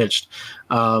 innings pitched.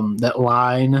 That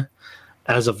line,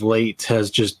 as of late, has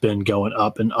just been going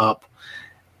up and up.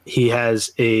 He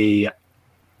has a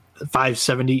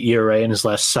 5.70 ERA in his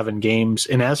last 7 games.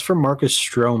 And as for Marcus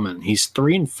Stroman, he's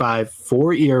 3-5,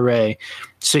 4 ERA,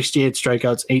 68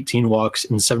 strikeouts, 18 walks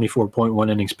in 74.1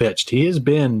 innings pitched. He has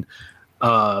been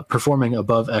performing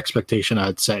above expectation,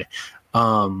 I'd say.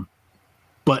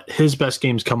 But his best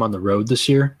games come on the road this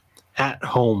year. at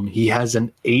home, he has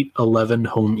an 8.11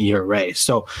 home ERA.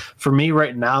 So for me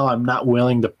right now, I'm not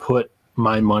willing to put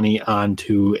my money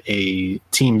onto a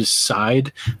team's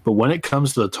side, but when it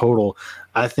comes to the total,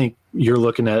 I think you're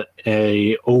looking at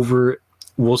a over.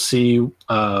 We'll see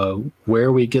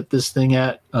where we get this thing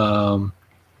at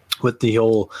with the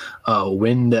whole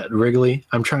wind at Wrigley.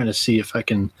 I'm trying to see if I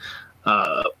can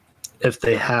if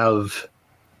they have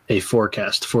a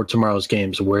forecast for tomorrow's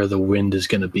games where the wind is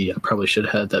going to be. I probably should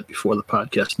have had that before the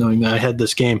podcast, knowing that I had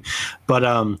this game. But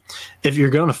if you're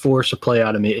going to force a play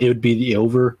out of me, it would be the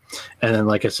over. And then,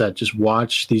 like I said, just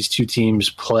watch these two teams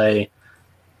play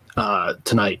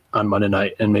tonight on Monday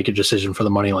night and make a decision for the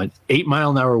money line.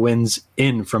 8-mile-an-hour winds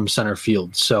in from center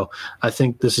field. So I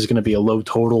think this is going to be a low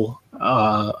total.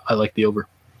 I like the over.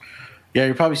 Yeah,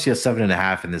 you'll probably see a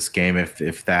 7.5 in this game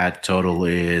if that total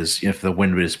is, if the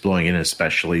wind is blowing in,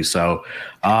 especially. So,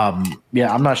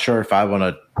 yeah, I'm not sure if I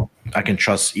can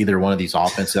trust either one of these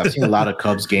offenses. I've seen a lot of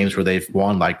Cubs games where they've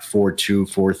won like 4-2,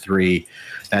 4-3,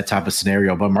 that type of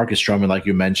scenario. But Marcus Stroman, like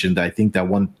you mentioned, I think that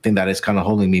one thing that is kind of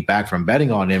holding me back from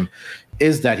betting on him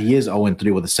is that he is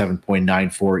 0-3 with a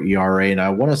 7.94 ERA, and I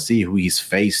want to see who he's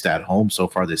faced at home so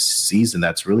far this season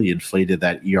that's really inflated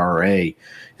that ERA.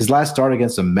 His last start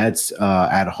against the Mets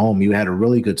at home, he had a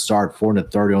really good start, 4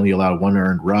 1/3, only allowed 1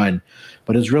 earned run.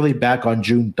 But it was really back on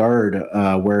June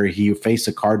 3rd where he faced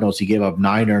the Cardinals. He gave up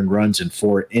 9 earned runs in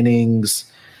 4 innings.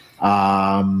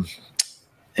 And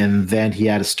then he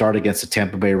had a start against the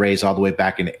Tampa Bay Rays all the way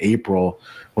back in April.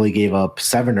 Well, he gave up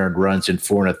 7 earned runs in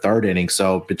 4 1/3 innings.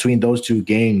 So between those two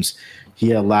games,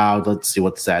 he allowed,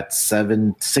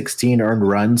 16 earned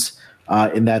runs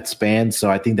in that span. So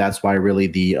I think that's why really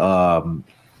the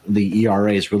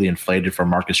ERA is really inflated for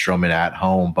Marcus Stroman at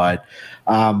home. But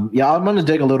yeah, I'm going to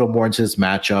dig a little more into this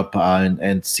matchup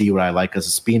and see what I like. Because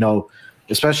Espino,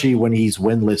 especially when he's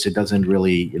winless, it doesn't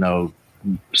really,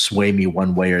 sway me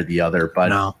one way or the other. But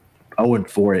no.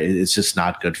 0-4, it's just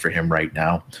not good for him right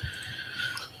now.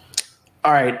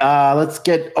 All right, let's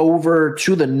get over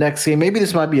to the next game. Maybe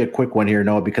this might be a quick one here,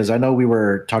 Noah, because I know we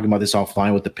were talking about this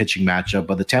offline with the pitching matchup,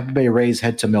 but the Tampa Bay Rays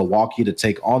head to Milwaukee to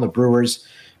take on the Brewers.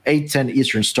 8:10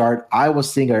 Eastern start. I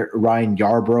was seeing a Ryan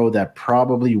Yarbrough that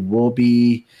probably will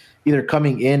be either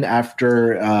coming in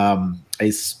after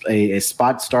a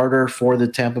spot starter for the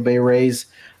Tampa Bay Rays.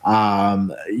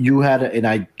 You had,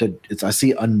 I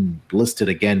see unlisted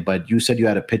again, but you said you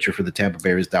had a pitcher for the Tampa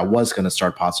Bay Rays that was going to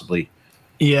start possibly.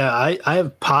 Yeah, I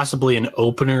have possibly an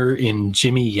opener in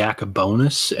Jimmy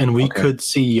Yacobonis, and we could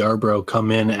see Yarbrough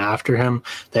come in after him.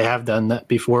 They have done that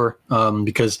before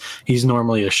because he's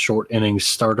normally a short innings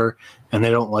starter, and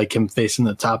they don't like him facing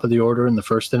the top of the order in the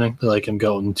first inning. They like him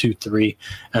going 2-3,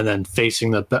 and then facing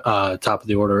the top of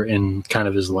the order in kind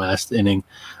of his last inning.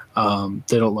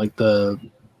 They don't like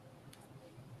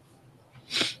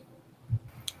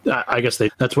I guess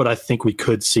that's what I think we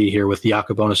could see here with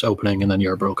Yacobonis opening and then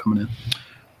Yarbrough coming in.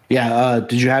 Yeah.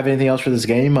 Did you have anything else for this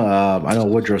game? I know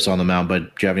Woodruff's on the mound, but do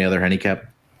you have any other handicap?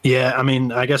 Yeah, I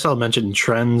mean, I guess I'll mention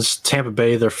trends. Tampa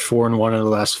Bay, they're 4-1 in their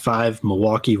last 5.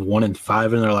 Milwaukee,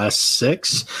 1-5 in their last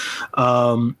 6.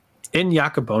 In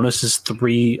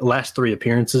Yacobonis' last 3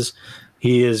 appearances,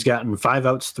 he has gotten 5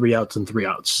 outs, 3 outs, and 3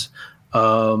 outs.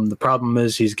 The problem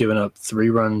is he's given up 3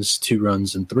 runs, 2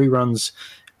 runs, and 3 runs,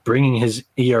 bringing his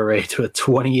ERA to a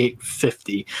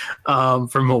 28.50.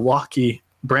 For Milwaukee,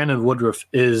 Brandon Woodruff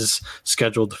is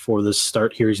scheduled for this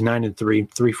start here. He's 9-3,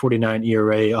 3.49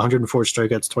 ERA, 104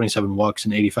 strikeouts, 27 walks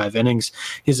in 85 innings.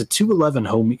 He has a 2.11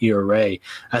 home ERA.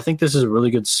 I think this is a really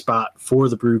good spot for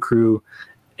the Brew Crew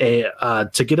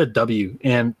to get a W.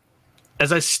 And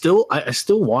as I still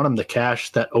want him to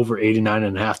cash that over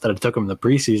 89.5 that I took him in the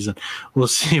preseason. We'll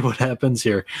see what happens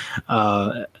here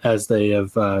as they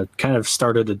have kind of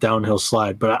started a downhill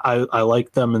slide. But I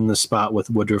like them in the spot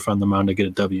with Woodruff on the mound to get a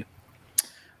W.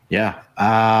 Yeah,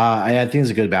 I think it's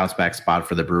a good bounce back spot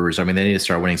for the Brewers. I mean, they need to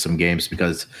start winning some games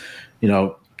because,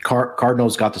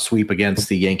 Cardinals got the sweep against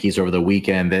the Yankees over the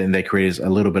weekend, and they created a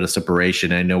little bit of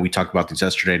separation. I know we talked about this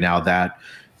yesterday. Now that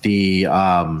the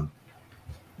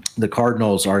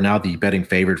Cardinals are now the betting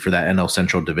favorite for that NL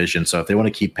Central division. So if they want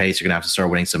to keep pace, you're gonna have to start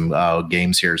winning some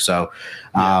games here. So,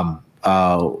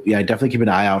 definitely keep an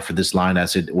eye out for this line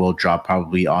as it will drop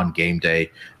probably on game day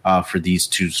for these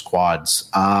two squads.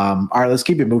 All right, let's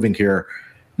keep it moving here.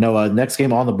 Noah, next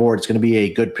game on the board, it's going to be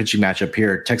a good pitching matchup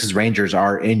here. Texas Rangers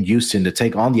are in Houston to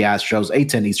take on the Astros.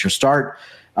 8:10 Eastern start.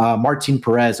 Martin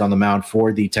Perez on the mound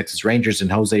for the Texas Rangers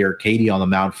and Jose Urquidy on the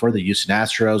mound for the Houston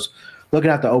Astros.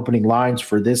 Looking at the opening lines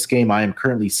for this game, I am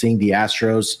currently seeing the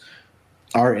Astros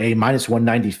are a minus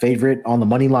 190 favorite on the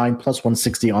money line, plus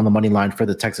 160 on the money line for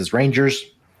the Texas Rangers.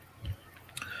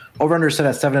 Over under set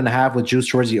at 7.5 with juice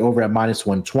towards the over at minus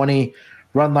 120.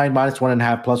 Run line minus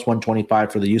 1.5 plus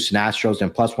 125 for the Houston Astros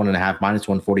and plus 1.5 minus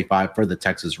 145 for the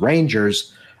Texas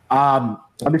Rangers.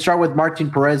 Let me start with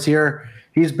Martin Perez here.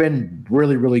 He's been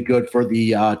really, really good for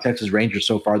the Texas Rangers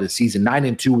so far this season.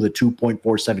 9-2 with a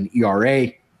 2.47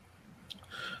 ERA.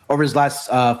 Over his last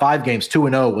 5 games,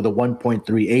 2-0 with a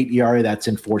 1.38 ERA. That's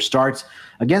in 4 starts.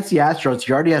 Against the Astros,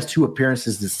 he already has 2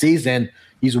 appearances this season.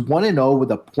 He's 1-0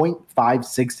 with a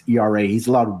 .56 ERA. He's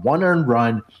allowed 1 earned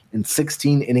run in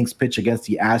 16 innings pitched against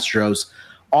the Astros.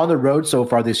 On the road so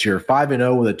far this year,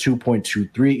 5-0 with a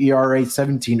 2.23 ERA,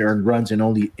 17 earned runs, and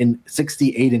only in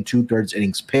 68 2/3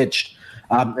 innings pitched.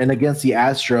 And against the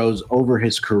Astros over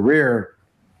his career,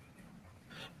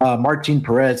 Martin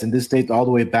Perez, and this dates all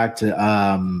the way back to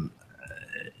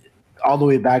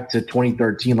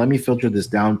 2013. Let me filter this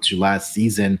down to last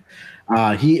season.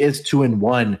 He is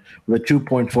 2-1 with a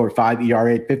 2.45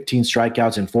 ERA, 15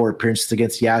 strikeouts, and 4 appearances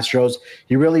against the Astros.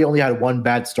 He really only had 1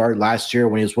 bad start last year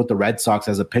when he was with the Red Sox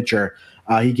as a pitcher.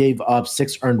 He gave up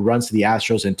 6 earned runs to the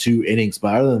Astros in 2 innings.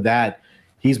 But other than that,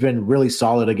 he's been really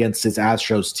solid against his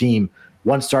Astros team.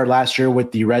 1 start last year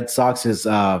with the Red Sox, his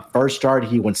first start,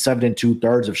 he went 7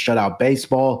 2/3 of shutout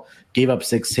baseball, gave up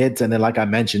 6 hits. And then, like I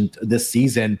mentioned, this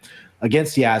season,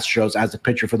 against the Astros as a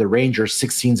pitcher for the Rangers,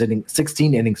 16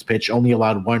 innings pitched, only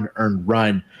allowed 1 earned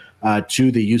run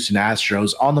to the Houston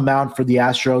Astros. On the mound for the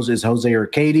Astros is Jose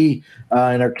Urquidy,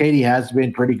 and Urquidy has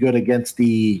been pretty good against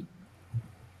the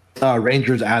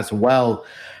Rangers as well.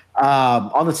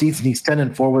 On the season, he's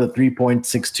 10-4 with a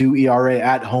 3.62 ERA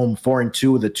at home,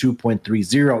 4-2 with a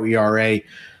 2.30 ERA.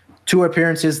 2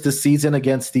 appearances this season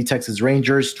against the Texas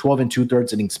Rangers, 12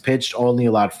 2/3 innings pitched, only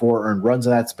allowed 4 earned runs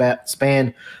in that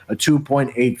span, a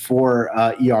 2.84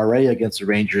 ERA against the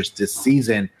Rangers this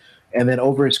season. And then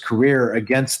over his career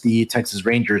against the Texas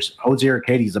Rangers, Jose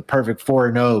Urquidy is a perfect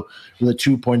 4-0 with a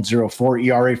 2.04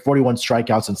 ERA, 41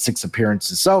 strikeouts, and 6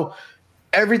 appearances. So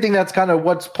everything that's kind of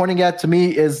what's pointing at to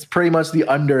me is pretty much the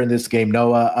under in this game,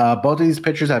 Noah. Both of these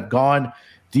pitchers have gone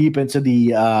deep into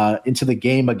the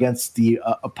game against the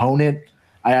opponent.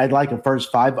 I'd like a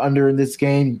first 5 under in this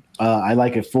game. I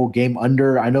like a full game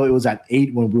under. I know it was at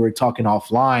 8 when we were talking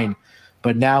offline,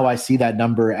 but now I see that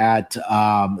number at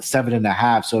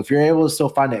 7.5. So if you're able to still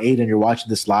find an 8 and you're watching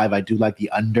this live, I do like the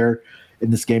under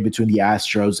in this game between the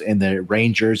Astros and the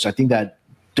Rangers. I think that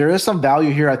there is some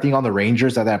value here, I think, on the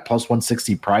Rangers at that plus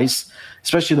 160 price,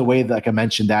 especially the way, like I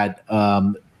mentioned, that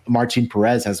Martin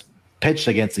Perez has pitched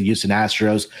against the Houston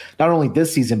Astros, not only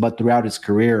this season, but throughout his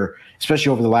career,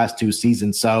 especially over the last 2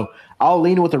 seasons. So I'll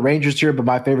lean with the Rangers here, but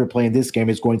my favorite play in this game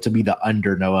is going to be the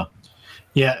under, Noah.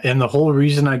 Yeah, and the whole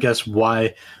reason, I guess,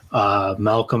 why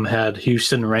Malcolm had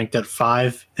Houston ranked at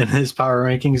 5 in his power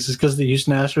rankings is because the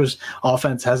Houston Astros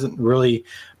offense hasn't really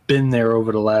been there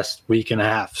over the last week and a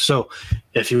half. So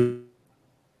if you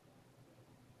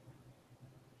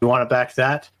want to back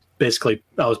that, basically,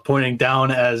 I was pointing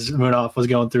down as Munaf was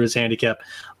going through his handicap.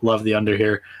 Love the under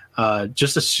here.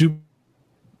 Just a super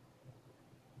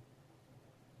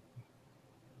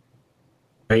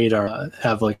radar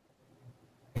have like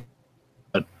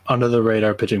an under the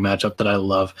radar pitching matchup that I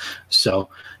love. So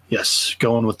yes,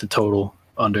 going with the total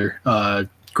under.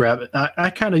 Grab it. I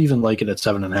kind of even like it at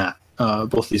 7.5.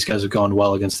 Both these guys have gone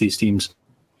well against these teams.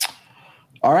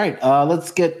 All right,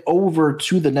 let's get over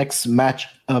to the next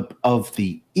matchup of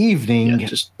the evening. Yeah,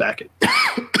 just back it.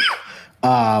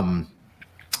 I'm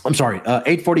sorry,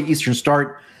 8:40 Eastern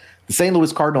start. The St.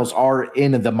 Louis Cardinals are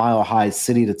in the Mile High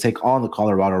City to take on the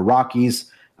Colorado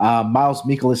Rockies. Miles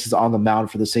Mikolas is on the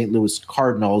mound for the St. Louis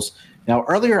Cardinals. Now,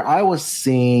 earlier I was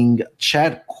seeing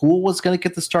Chad Kuhl was going to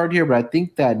get the start here, but I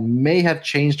think that may have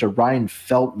changed to Ryan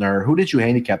Feltner. Who did you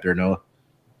handicap there, Noah?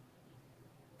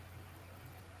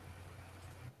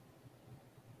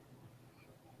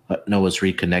 Noah's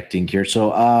reconnecting here.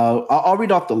 So I'll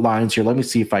read off the lines here. Let me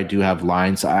see if I do have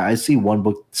lines. I see one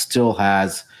book still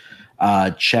has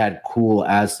Chad Kuhl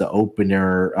as the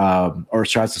opener or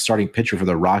as the starting pitcher for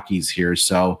the Rockies here.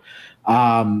 So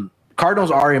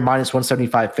Cardinals are a minus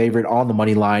 175 favorite on the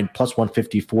money line, plus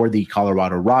 150 for the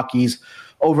Colorado Rockies.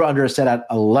 Over under is set at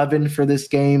 11 for this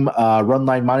game. Run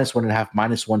line minus 1.5,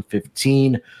 minus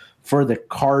 115 for the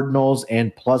Cardinals,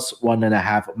 and plus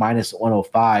 1.5, minus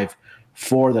 105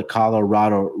 for the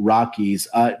Colorado Rockies.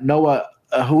 Noah,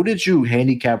 who did you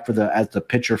handicap as the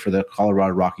pitcher for the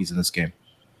Colorado Rockies in this game?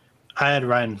 I had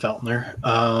Ryan Feltner.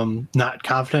 Not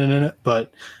confident in it,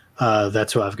 but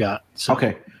that's who I've got. So.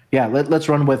 Okay. Yeah, let's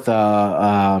run with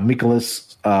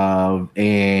Mikolas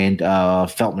and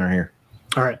Feltner here.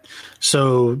 All right.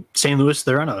 So St. Louis,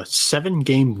 they're on a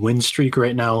 7-game win streak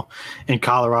right now. In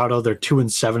Colorado, they're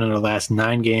 2-7 in their last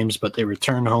 9 games, but they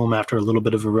return home after a little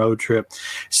bit of a road trip.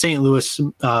 St. Louis,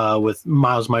 with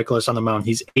Miles Mikolas on the mound,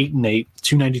 he's 8-8,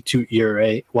 2.92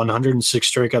 ERA,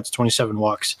 106 strikeouts, 27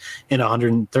 walks, and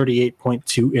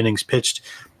 138.2 innings pitched.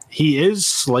 He is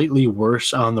slightly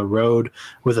worse on the road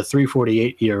with a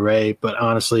 3.48 ERA, but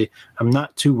honestly, I'm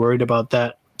not too worried about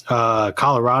that.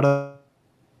 Colorado.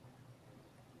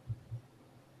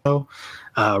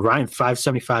 Ryan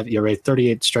 5.75 ERA,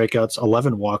 38 strikeouts,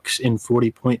 11 walks in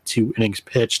 40.2 innings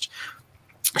pitched.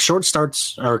 Short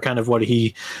starts are kind of what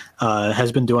he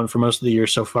has been doing for most of the year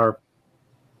so far.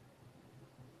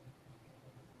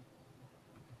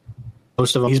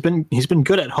 Most of them, he's been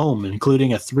good at home,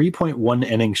 including a 3.1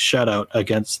 inning shutout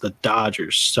against the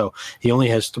Dodgers. So he only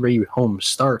has 3 home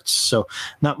starts. So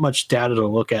not much data to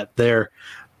look at there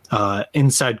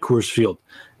inside Coors Field.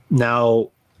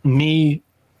 Now,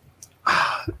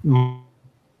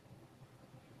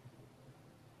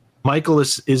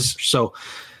 Mikolas is so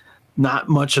not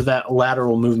much of that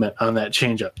lateral movement on that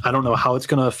changeup. I don't know how it's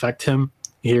going to affect him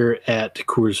here at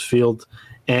Coors Field.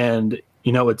 And,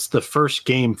 it's the first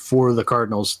game for the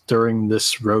Cardinals during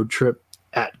this road trip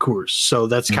at Coors. So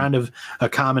that's kind of a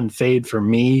common fade for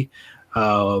me.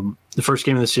 The first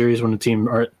game of the series when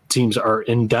the teams are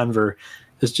in Denver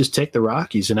is just take the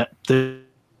Rockies. And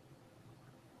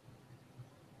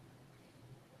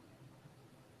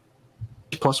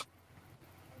plus,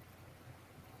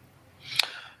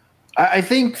 I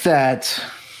think that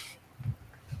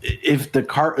if the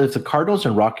Cardinals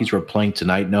and Rockies were playing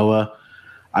tonight, Noah,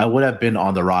 I would have been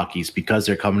on the Rockies because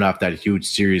they're coming off that huge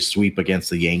series sweep against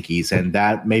the Yankees, and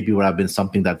that maybe would have been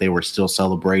something that they were still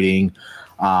celebrating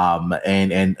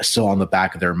and still on the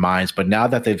back of their minds. But now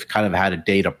that they've kind of had a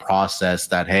day to process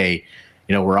that, hey,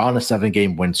 we're on a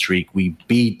 7-game win streak. We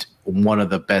beat one of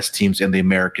the best teams in the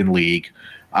American League.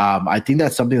 I think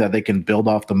that's something that they can build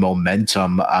off the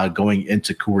momentum going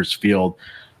into Coors Field.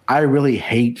 I really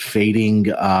hate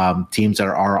fading teams that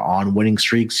are on winning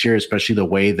streaks here, especially the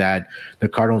way that the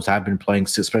Cardinals have been playing,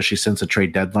 especially since the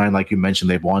trade deadline. Like you mentioned,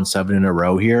 they've won 7 in a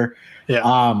row here. Yeah.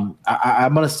 I'm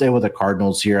going to stay with the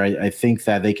Cardinals here. I think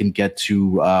that they can get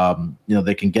to,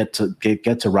 get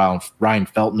to Ryan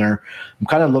Feltner. I'm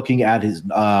kind of looking at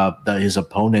his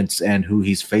opponents and who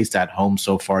he's faced at home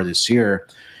so far this year.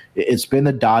 It's been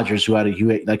the Dodgers who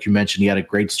like you mentioned, he had a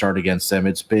great start against them.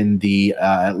 It's been the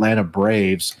Atlanta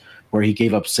Braves where he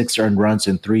gave up 6 earned runs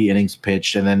in 3 innings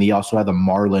pitched. And then he also had the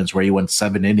Marlins where he went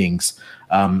 7 innings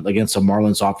against the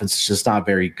Marlins offense. It's just not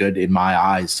very good in my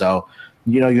eyes. So,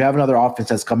 you have another offense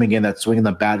that's coming in that's swinging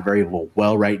the bat very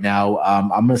well right now. I'm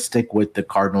going to stick with the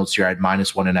Cardinals here at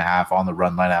 -1.5 on the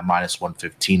run line at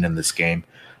 -115 in this game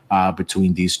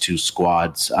between these two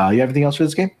squads. You have anything else for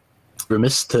this game?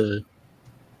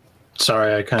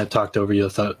 Sorry, I kind of talked over you. I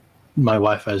thought my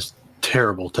Wi-Fi is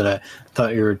terrible today. I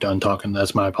thought you were done talking.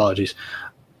 That's my apologies.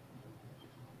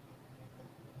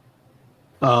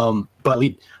 But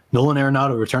Nolan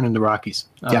Arenado returning to Rockies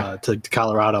to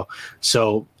Colorado.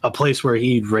 So a place where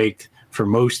he'd raked for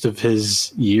most of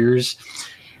his years.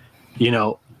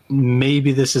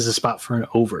 Maybe this is a spot for an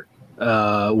over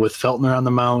with Feltner on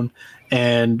the mound.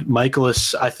 And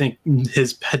Mikolas, I think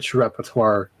his pitch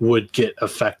repertoire would get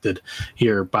affected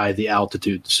here by the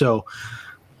altitude. So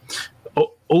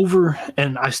over,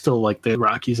 and I still like the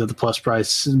Rockies at the plus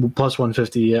price, plus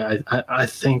 150. I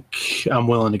think I'm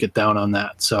willing to get down on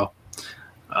that. So,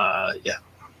 yeah.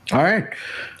 All right.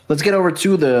 Let's get over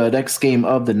to the next game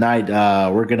of the night.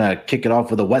 We're going to kick it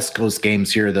off with the West Coast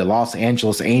games here. The Los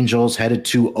Angeles Angels headed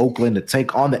to Oakland to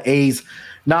take on the A's.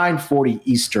 9:40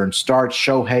 Eastern start.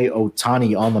 Shohei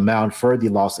Ohtani on the mound for the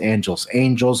Los Angeles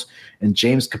Angels and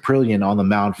James Kaprielian on the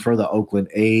mound for the Oakland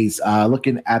A's.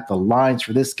 Looking at the lines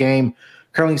for this game,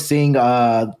 currently seeing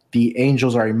the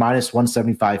Angels are a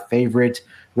 -175 favorite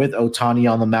with Ohtani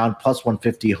on the mound, plus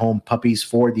 150 home puppies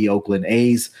for the Oakland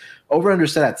A's. Over under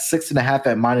set at 6.5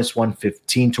 at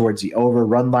 -115 towards the over.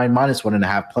 Run line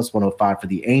 -1.5 plus 105 for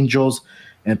the Angels.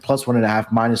 And plus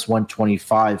 1.5,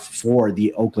 -125 for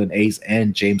the Oakland A's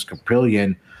and James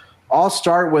Kaprielian. I'll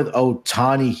start with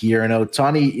Ohtani here. And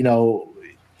Ohtani,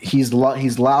 he's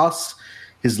lost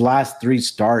his last 3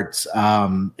 starts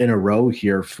in a row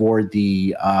here for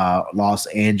the Los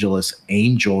Angeles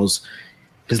Angels.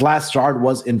 His last start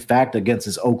was, in fact, against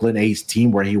his Oakland A's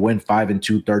team where he went 5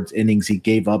 2/3 innings. He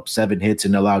gave up 7 hits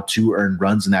and allowed 2 earned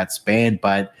runs in that span.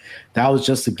 But that was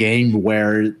just a game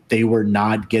where they were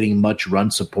not getting much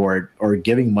run support or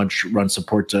giving much run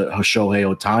support to Shohei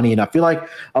Ohtani. And I feel like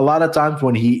a lot of times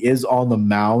when he is on the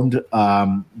mound,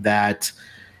 that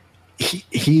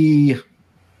he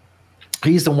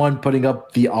he's the one putting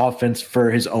up the offense for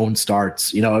his own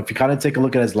starts. You know, if you kind of take a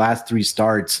look at his last 3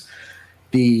 starts,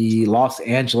 the Los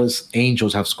Angeles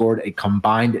Angels have scored a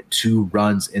combined 2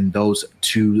 runs in those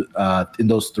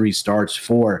 3 starts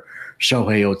for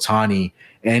Shohei Ohtani.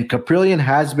 And Caprillion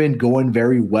has been going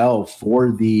very well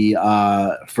for the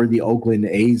Oakland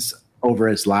A's over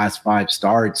his last 5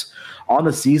 starts. On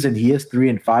the season, he is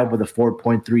 3-5 with a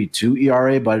 4.32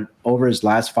 ERA, but over his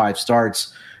last 5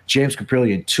 starts, James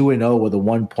Caprillion 2-0 with a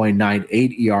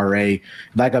 1.98 ERA.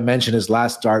 Like I mentioned, his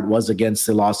last start was against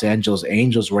the Los Angeles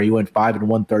Angels, where he went 5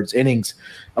 1/3 innings,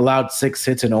 allowed 6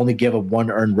 hits, and only gave up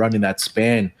 1 earned run in that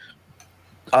span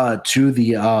to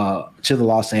the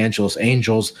Los Angeles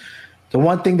Angels. The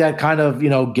one thing that kind of,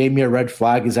 gave me a red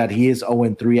flag is that he is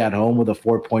 0-3 at home with a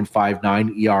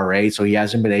 4.59 ERA, so he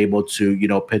hasn't been able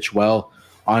to, pitch well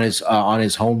on his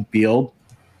home field.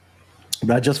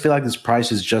 But I just feel like this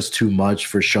price is just too much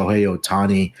for Shohei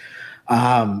Ohtani.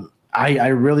 I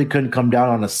really couldn't come down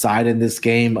on a side in this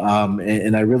game,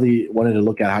 and I really wanted to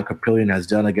look at how Caprillion has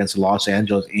done against the Los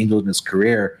Angeles Angels in his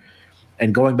career.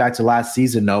 And going back to last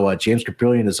season, Noah, James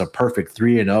Caprillion is a perfect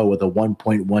 3-0 with a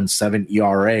 1.17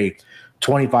 ERA.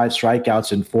 25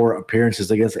 strikeouts in 4 appearances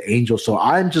against the Angels. So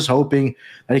I'm just hoping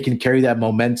that he can carry that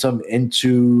momentum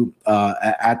into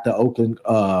at the Oakland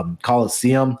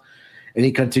Coliseum, and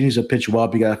he continues to pitch well,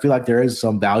 because I feel like there is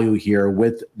some value here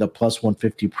with the plus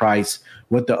 150 price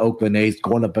with the Oakland A's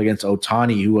going up against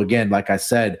Ohtani, who, again, like I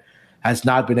said, has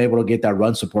not been able to get that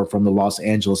run support from the Los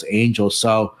Angeles Angels.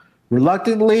 So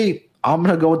reluctantly, I'm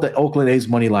going to go with the Oakland A's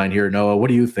money line here, Noah. What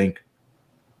do you think?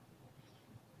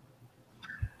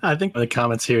 I think the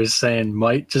comments here is saying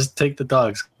might just take the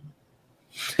dogs.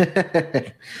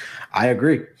 I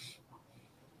agree.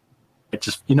 It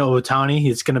just, Ohtani,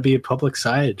 he's going to be a public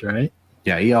side, right?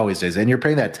 Yeah, he always is. And you're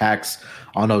paying that tax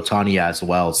on Ohtani as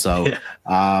well. So,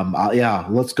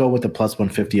 let's go with the plus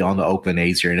 150 on the Oakland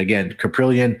A's here. And again,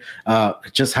 Caprillion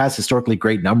just has historically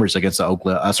great numbers against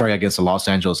against the Los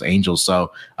Angeles Angels.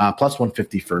 So, plus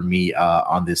 150 for me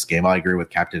on this game. I agree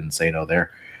with Captain Insano there.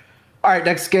 All right,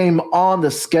 next game on the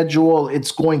schedule,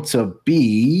 it's going to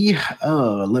be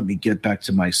let me get back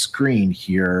to my screen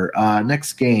here.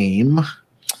 Next game,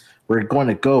 we're going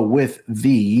to go with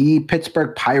the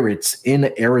Pittsburgh Pirates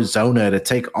in Arizona to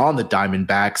take on the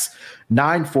Diamondbacks.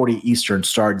 9:40 Eastern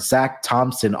start. Zach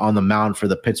Thompson on the mound for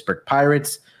the Pittsburgh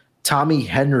Pirates. Tommy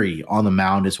Henry on the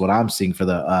mound is what I'm seeing for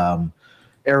the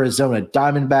Arizona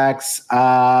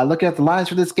Diamondbacks. Looking at the lines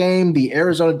for this game, the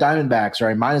Arizona Diamondbacks are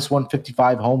a minus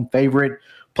 155 home favorite,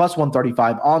 plus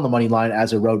 135 on the money line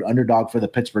as a road underdog for the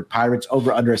Pittsburgh Pirates.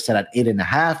 Over under is set at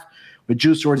 8.5, with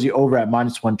juice towards the over at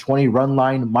minus 120. Run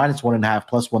line minus 1.5,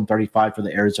 plus 135 for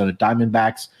the Arizona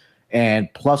Diamondbacks,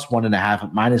 and plus 1.5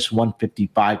 at minus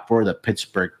 155 for the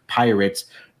Pittsburgh Pirates.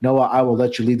 Noah, I will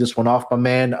let you lead this one off, my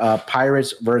man.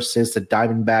 Pirates versus the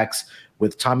Diamondbacks,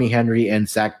 with Tommy Henry and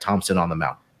Zach Thompson on the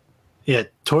mound. Yeah,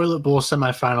 Toilet Bowl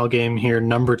semifinal game here,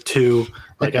 number 2.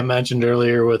 Like I mentioned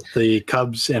earlier with the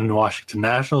Cubs and Washington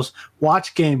Nationals.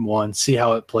 Watch game 1, see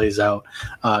how it plays out.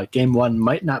 Game 1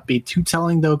 might not be too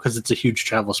telling, though, because it's a huge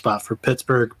travel spot for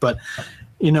Pittsburgh. But,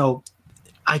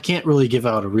 I can't really give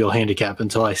out a real handicap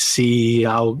until I see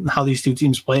how these two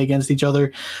teams play against each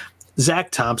other. Zach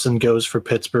Thompson goes for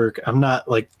Pittsburgh. I'm not,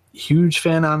 huge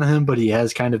fan on him, but he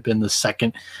has kind of been the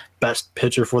second best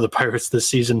pitcher for the Pirates this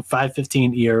season.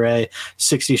 5.15 ERA,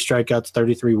 60 strikeouts,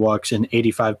 33 walks, and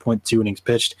 85.2 innings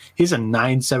pitched. He's a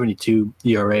 9.72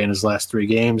 ERA in his last 3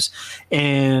 games.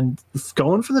 And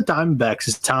going for the Diamondbacks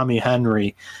is Tommy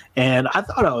Henry. And I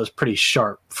thought I was pretty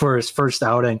sharp for his first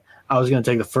outing. I was going to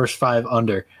take the first 5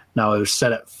 under. Now it was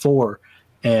set at 4.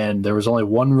 And there was only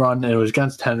 1 run, and it was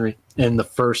against Henry in the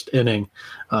first inning,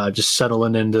 just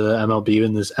settling into the MLB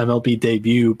in this MLB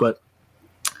debut. But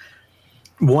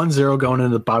 1-0 going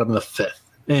into the bottom of the 5th,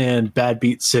 and Bad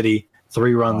Beat City,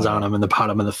 3 runs on him in the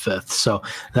bottom of the 5th. So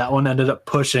that one ended up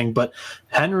pushing. But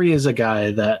Henry is a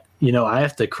guy that, I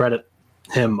have to credit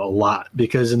him a lot,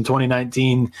 because in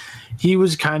 2019, he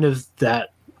was kind of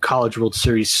that College World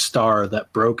Series star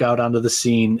that broke out onto the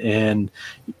scene, and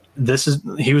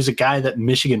he was a guy that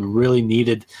Michigan really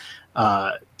needed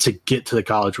to get to the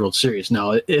College World Series.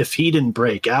 Now, if he didn't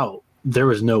break out, there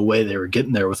was no way they were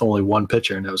getting there with only one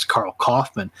pitcher, and that was Carl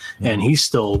Kaufman. Mm-hmm. And he's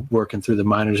still working through the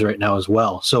minors right now as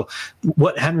well. So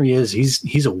what Henry is,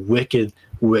 he's a wicked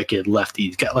lefty.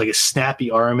 He's got a snappy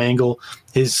arm angle.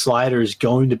 His slider is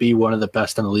going to be one of the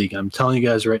best in the league. I'm telling you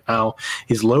guys right now,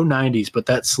 he's low 90s, but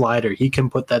that slider, he can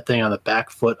put that thing on the back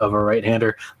foot of a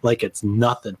right-hander like it's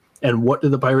nothing. And what do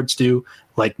the Pirates do?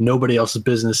 Like nobody else's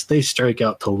business, they strike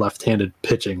out to left-handed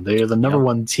pitching. They are the number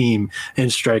one team in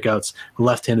strikeouts,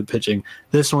 left-handed pitching.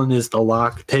 This one is the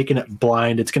lock, taking it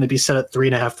blind. It's going to be set at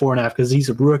 3.5, 4.5 because he's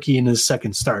a rookie in his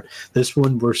second start. This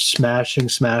one we're smashing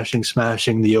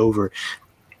the over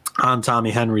on Tommy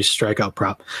Henry's strikeout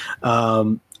prop.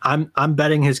 I'm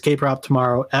betting his K prop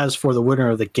tomorrow. As for the winner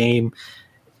of the game,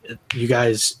 you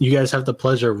guys have the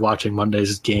pleasure of watching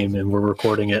Monday's game, and we're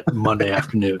recording it Monday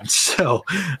afternoon. So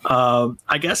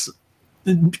I guess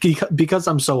because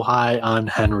I'm so high on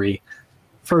Henry,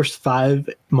 first 5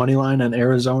 money line in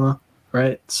Arizona,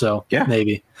 right? So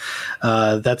maybe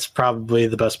that's probably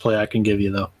the best play I can give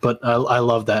you, though. But I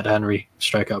love that Henry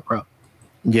strikeout prop.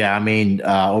 Yeah, I mean,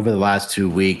 over the last 2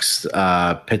 weeks,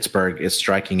 Pittsburgh is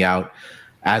striking out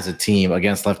as a team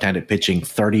against left-handed pitching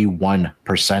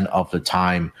 31% of the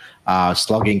time,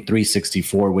 slugging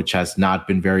 364, which has not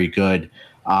been very good.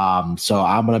 So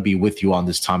I'm going to be with you on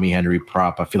this Tommy Henry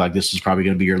prop. I feel like this is probably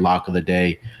going to be your lock of the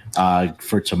day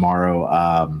for tomorrow.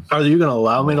 Are you going to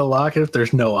allow me to lock it if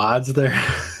there's no odds there?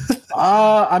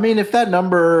 I mean, if that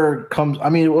number comes, I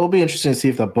mean, it will be interesting to see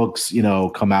if the books,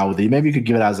 come out with it. Maybe you could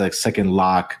give it as a second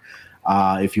lock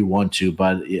if you want to,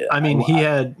 but I mean, he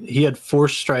had 4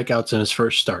 strikeouts in his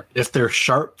first start. If they're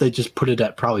sharp, they just put it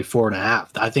at probably 4.5.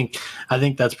 I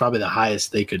think that's probably the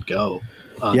highest they could go.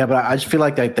 Yeah, but I just feel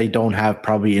like that they don't have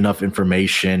probably enough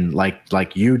information like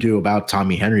you do about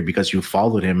Tommy Henry because you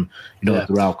followed him,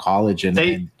 throughout college, and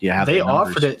they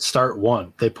offered it start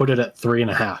 1. They put it at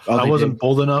 3.5. I wasn't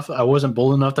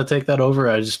bold enough to take that over.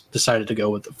 I just decided to go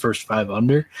with the first 5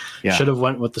 under. Yeah. Should have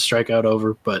went with the strikeout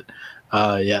over, but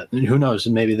who knows?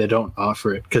 Maybe they don't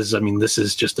offer it because, I mean, this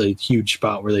is just a huge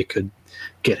spot where they could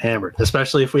get hammered,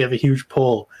 especially if we have a huge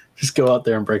pull. Just go out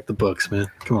there and break the books,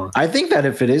 man. Come on. I think that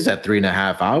if it is at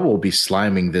 3.5, I will be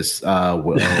sliming this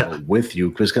with you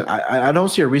because I don't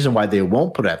see a reason why they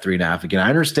won't put it at 3.5 again. I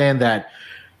understand that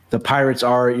the Pirates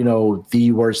are,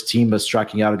 the worst team of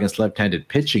striking out against left-handed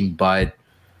pitching, but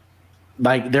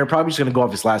like they're probably just going to go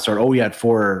off his last start. Oh, he had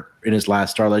 4 in his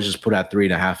last start. Let's just put it at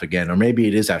 3.5 again, or maybe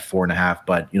it is at 4.5.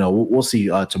 But we'll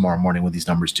see tomorrow morning when these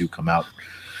numbers do come out.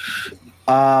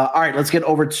 All right, let's get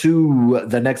over to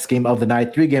the next game of the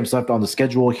night. 3 games left on the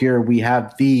schedule here. We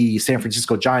have the San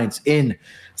Francisco Giants in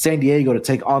San Diego to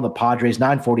take on the Padres.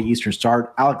 9:40 Eastern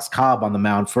start. Alex Cobb on the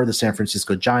mound for the San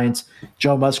Francisco Giants.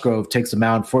 Joe Musgrove takes the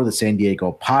mound for the San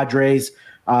Diego Padres.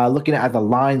 Looking at the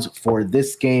lines for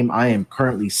this game, I am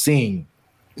currently seeing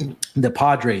the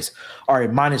Padres are a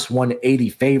 -180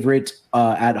 favorite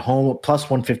at home,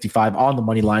 +155 on the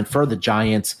money line for the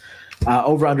Giants.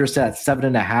 Over-under set at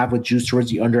 7.5 with juice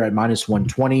towards the under at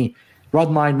 -120.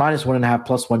 Run line -1.5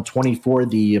 +120 for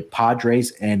the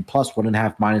Padres and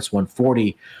 +1.5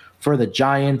 -140 for the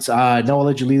Giants. Noah, I'll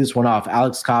let you lead this one off.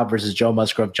 Alex Cobb versus Joe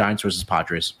Musgrove, Giants versus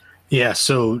Padres. Yeah,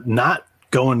 so not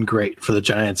going great for the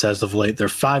Giants as of late. They're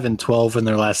 5-12 in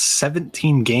their last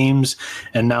 17 games,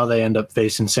 and now they end up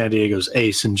facing San Diego's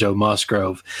ace and Joe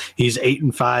Musgrove. He's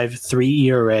 8-5, 3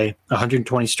 ERA,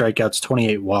 120 strikeouts,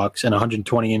 28 walks, and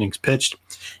 120 innings pitched.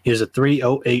 He has a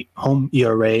 3.08 home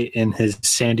ERA in his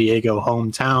San Diego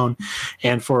hometown,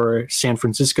 and for San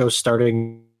Francisco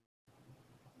starting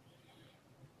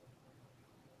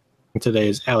today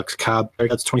is Alex Cobb.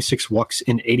 That's 26 walks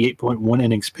in 88.1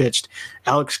 innings pitched.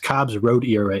 Alex Cobb's road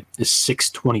ERA is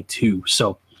 6.22.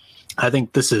 So I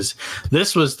think this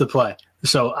was the play.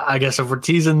 So I guess if we're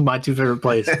teasing my 2 favorite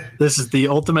plays, this is the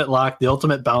ultimate lock, the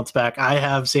ultimate bounce back. I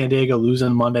have San Diego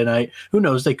losing Monday night. Who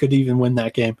knows? They could even win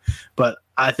that game. But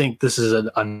I think this is if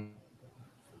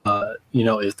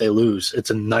they lose, it's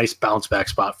a nice bounce back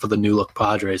spot for the new look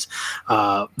Padres.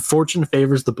 Fortune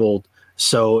favors the bold.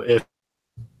 So if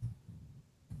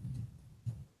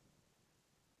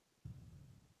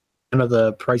of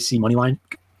the pricey money line.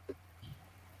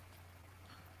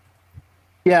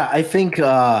 Yeah, I think we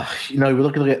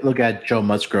look at Joe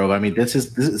Musgrove. I mean, this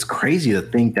is crazy to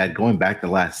think that going back to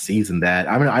last season that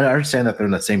I understand that they're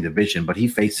in the same division, but he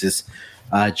faced this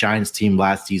Giants team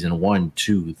last season 1,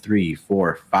 2, 3,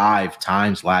 4, 5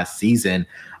 times last season.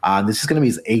 This is going to be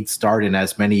his 8th start in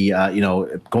as many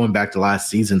going back to last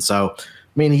season. So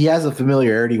I mean, he has a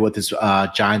familiarity with this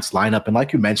Giants lineup, and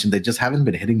like you mentioned, they just haven't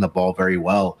been hitting the ball very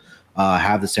well.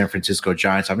 Have the San Francisco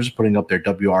Giants. I'm just putting up their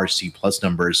WRC plus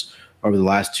numbers over the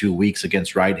last 2 weeks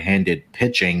against right-handed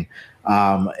pitching.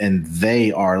 And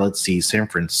they are, San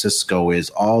Francisco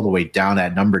is all the way down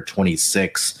at number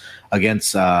 26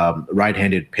 against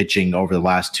right-handed pitching over the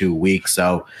last 2 weeks.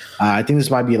 So I think this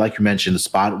might be, like you mentioned, the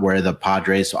spot where the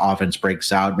Padres offense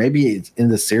breaks out. Maybe it's in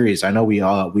the series. I know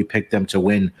we picked them to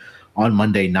win on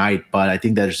Monday night. But I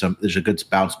think there's a good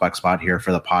bounce back spot here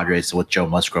for the Padres with Joe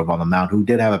Musgrove on the mound, who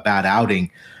did have a bad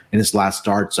outing in his last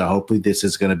start. So hopefully this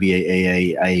is going to be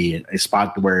a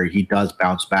spot where he does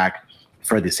bounce back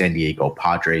for the San Diego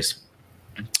Padres.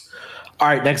 All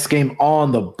right, next game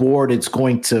on the board, it's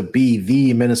going to be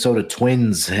the Minnesota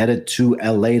Twins headed to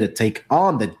LA to take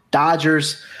on the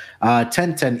Dodgers.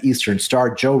 10:10 Eastern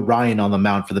start. Joe Ryan on the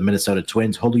mound for the Minnesota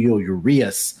Twins. Julio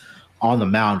Urias on the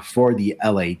mound for the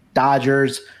LA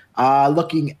Dodgers.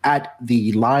 Looking at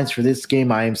the lines for this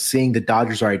game, I am seeing the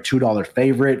Dodgers are a $2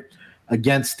 favorite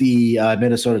against the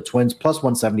Minnesota Twins, plus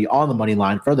 170 on the money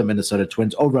line for the Minnesota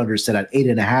Twins. Over-under set at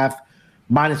 8.5,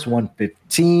 minus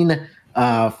 115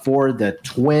 for the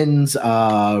Twins.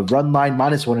 Run line,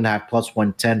 minus 1.5, plus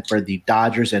 110 for the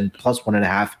Dodgers, and plus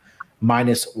 1.5,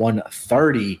 minus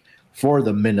 130 for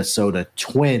the Minnesota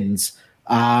Twins.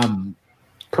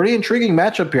 Pretty intriguing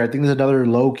matchup here. I think there's another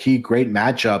low-key great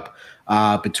matchup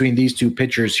between these two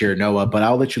pitchers here, Noah, but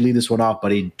I'll let you lead this one off,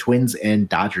 buddy. Twins and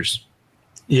Dodgers.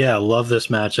 Yeah, love this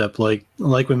matchup.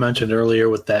 Like we mentioned earlier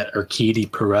with that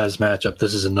Urquidy-Perez matchup,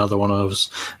 this is another one of those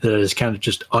that is kind of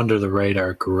just under the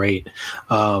radar. Great.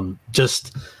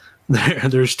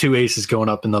 There's two aces going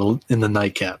up in the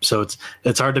nightcap, so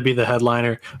it's hard to be the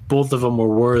headliner. Both of them were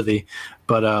worthy,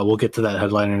 but we'll get to that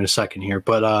headliner in a second here.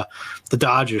 But the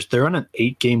Dodgers, they're on an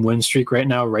 8-game win streak right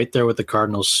now, right there with the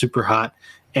Cardinals, super hot.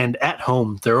 And at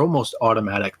home, they're almost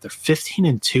automatic. They're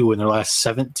 15-2 in their last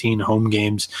 17 home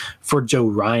games for Joe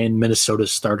Ryan,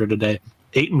 Minnesota's starter today.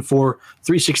 8-4,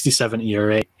 3.67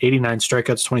 ERA, 89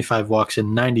 strikeouts, 25 walks,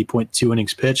 and 90.2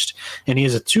 innings pitched. And he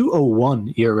has a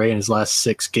 2.01 ERA in his last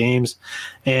 6 games.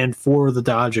 And for the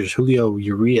Dodgers, Julio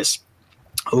Urias,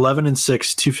 11-6,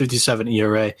 2.57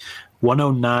 ERA,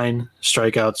 109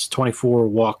 strikeouts, 24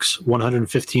 walks,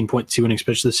 115.2 innings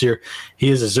pitched this year. He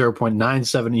has a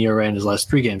 0.97 ERA in his last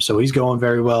 3 games, so he's going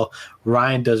very well.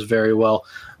 Ryan does very well.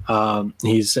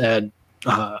 He's had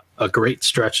a great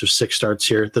stretch of 6 starts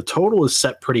here. The total is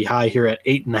set pretty high here at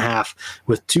 8.5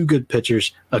 with 2 good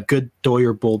pitchers, a good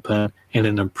Doyer bullpen, and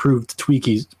an improved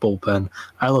Tweaky bullpen.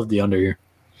 I love the under here.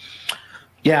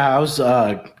 Yeah, I was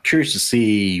curious to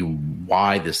see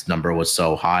why this number was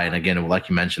so high. And again, like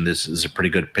you mentioned, this is a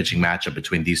pretty good pitching matchup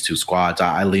between these two squads.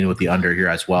 I lean with the under here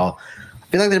as well. I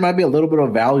feel like there might be a little bit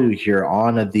of value here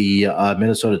on the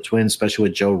Minnesota Twins, especially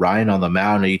with Joe Ryan on the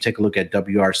mound. And you take a look at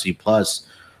WRC Plus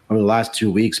over the last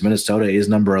 2 weeks, Minnesota is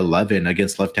number 11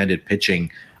 against left-handed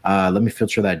pitching. Let me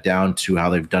filter that down to how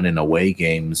they've done in away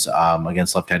games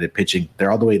against left-handed pitching.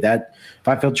 They're all the way that if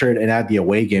I filter it and add the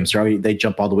away games, they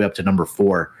jump all the way up to number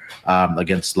 4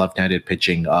 against left-handed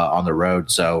pitching on the road.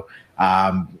 So,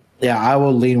 I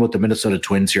will lean with the Minnesota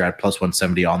Twins here at plus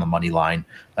 170 on the money line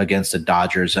against the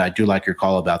Dodgers. I do like your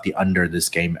call about the under this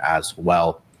game as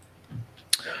well.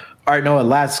 All right, Noah,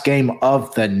 last game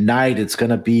of the night. It's going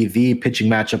to be the pitching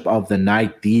matchup of the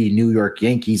night. The New York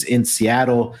Yankees in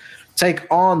Seattle take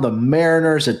on the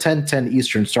Mariners at 10:10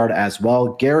 Eastern start as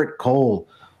well. Garrett Cole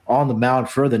on the mound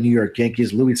for the New York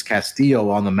Yankees. Luis Castillo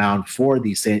on the mound for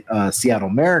the Seattle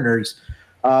Mariners.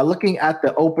 Looking at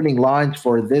the opening lines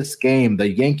for this game, the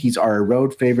Yankees are a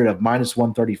road favorite of minus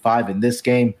 135 in this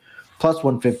game, plus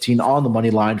 115 on the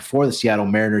money line for the Seattle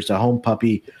Mariners, a home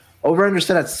puppy. Over-under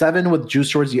set at 7 with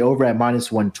juice towards the over at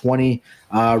minus 120.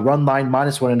 Run line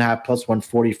minus 1.5, plus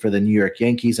 140 for the New York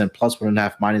Yankees, and plus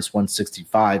 1.5, minus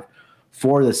 165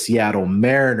 for the Seattle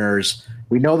Mariners.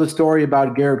 We know the story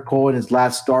about Garrett Cole in his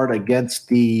last start against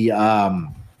the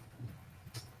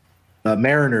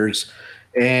Mariners,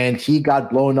 and he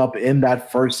got blown up in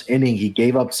that first inning. He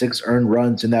gave up 6 earned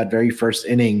runs in that very first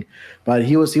inning, but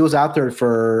he was out there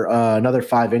for another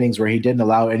 5 innings where he didn't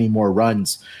allow any more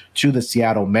runs to the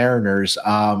Seattle Mariners.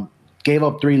 Gave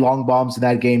up 3 long bombs in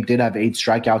that game, did have 8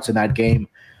 strikeouts in that game.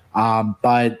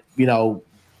 But,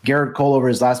 Garrett Cole over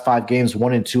his last 5 games,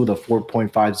 1-2 with a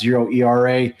 4.50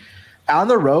 ERA. On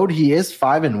the road, he is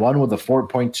 5-1 with a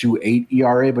 4.28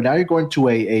 ERA, but now you're going to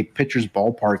a pitcher's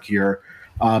ballpark here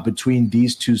between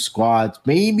these two squads.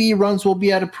 Maybe runs will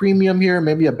be at a premium here,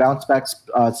 maybe a bounce back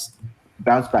spot,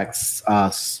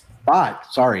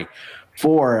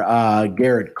 for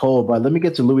Garrett Cole. But let me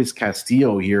get to Luis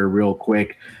Castillo here real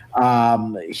quick.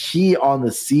 He on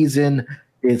the season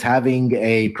is having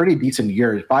a pretty decent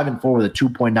year, 5-4 with a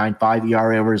 2.95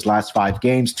 ERA over his last 5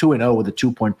 games, 2-0 with a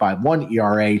 2.51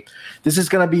 ERA. This is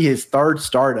going to be his 3rd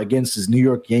start against his New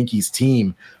York Yankees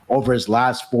team over his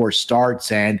last 4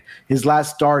 starts. And his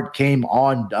last start came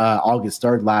on August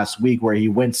 3rd last week, where he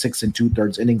went 6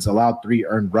 2/3 innings, allowed 3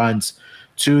 earned runs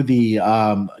to the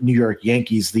New York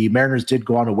Yankees. The Mariners did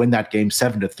go on to win that game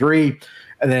 7-3.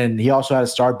 And then he also had a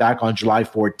start back on July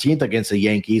 14th against the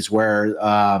Yankees where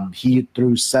he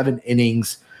threw 7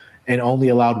 innings and only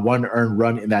allowed 1 earned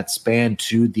run in that span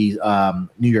to the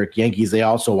New York Yankees. They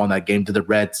also won that game to the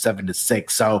Reds 7-6.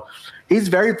 So he's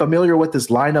very familiar with this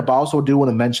lineup. I also do want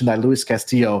to mention that Luis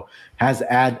Castillo has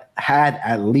had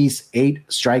at least 8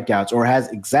 strikeouts, or has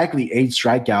exactly 8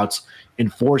 strikeouts in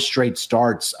 4 straight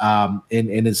starts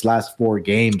in his last 4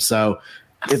 games. So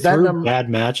is that bad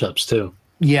matchups too?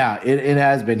 Yeah, it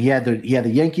has been. He had the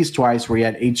Yankees twice where he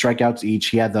had 8 strikeouts each.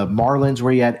 He had the Marlins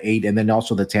where he had 8, and then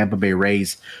also the Tampa Bay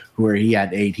Rays where he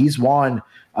had 8. He's won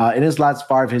in his last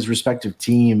 5. His respective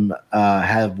team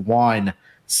have won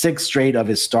 6 straight of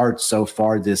his starts so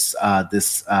far over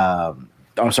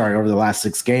the last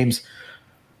 6 games.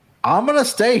 I'm gonna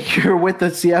stay here with the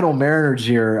Seattle Mariners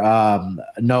here,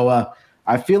 Noah.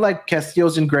 I feel like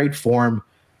Castillo's in great form.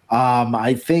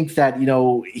 I think that,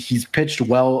 he's pitched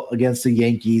well against the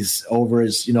Yankees over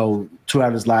his, 2 out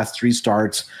of his last 3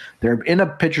 starts. They're in a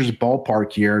pitcher's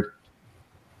ballpark here.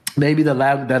 Maybe the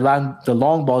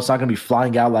long ball is not going to be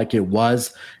flying out like it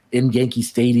was in Yankee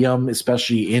Stadium,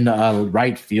 especially in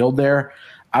right field there.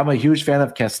 I'm a huge fan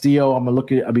of Castillo.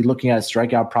 I'll be looking at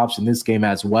strikeout props in this game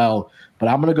as well. But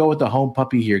I'm going to go with the home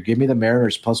puppy here. Give me the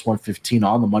Mariners plus 115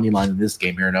 on the money line in this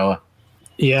game here, Noah.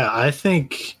 Yeah, I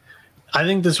think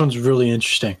this one's really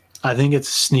interesting. I think it's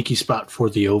a sneaky spot for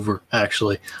the over,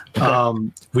 actually.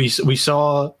 We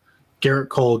saw Garrett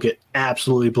Cole get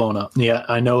absolutely blown up. Yeah,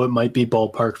 I know it might be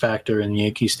ballpark factor in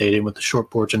Yankee Stadium with the short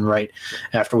porch and right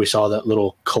after we saw that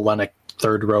little Kalenic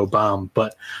third-row bomb.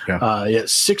 But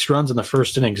 6 runs in the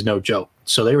first inning is no joke.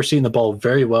 So they were seeing the ball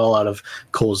very well out of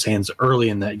Cole's hands early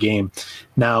in that game.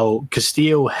 Now,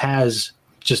 Castillo has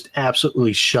just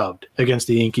absolutely shoved against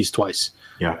the Yankees twice.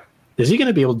 Yeah. Is he going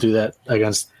to be able to do that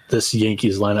against this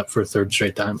Yankees lineup for a third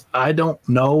straight time? I don't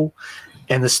know.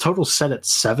 And this total's set at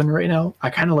 7 right now.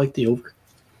 I kind of like the over.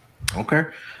 Okay.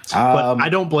 But I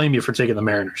don't blame you for taking the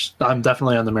Mariners. I'm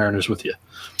definitely on the Mariners with you.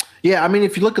 Yeah, I mean,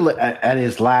 if you look at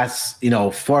his last,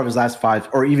 4 of his last 5,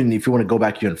 or even if you want to go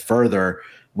back even further,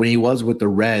 when he was with the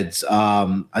Reds,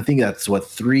 I think that's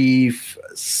 3,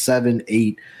 7,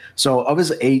 8. So of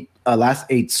his last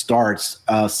 8 starts,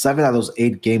 7 out of those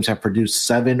 8 games have produced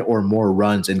 7 or more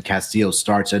runs in Castillo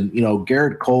starts. And,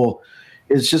 Garrett Cole,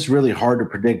 it's just really hard to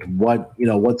predict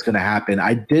what's going to happen.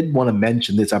 I did want to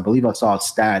mention this. I believe I saw a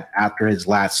stat after his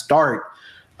last start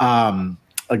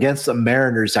against the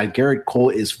Mariners that Garrett Cole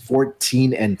is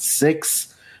 14-6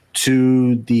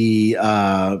 to the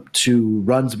to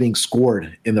runs being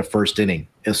scored in the first inning.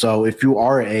 And so if you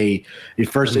are a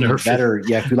first inning better,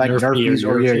 if you like Nerfies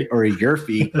or a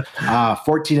Yerfie,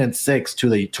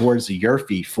 14-6 towards the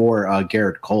Yerfie for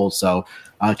Garrett Cole. So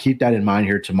keep that in mind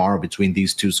here tomorrow between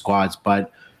these 2 squads.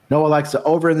 But Noah likes the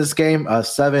over in this game,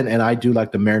 7, and I do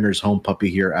like the Mariners home puppy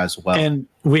here as well. And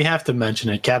we have to mention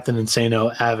it. Captain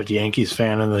Insano, avid Yankees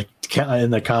fan,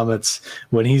 in the comments,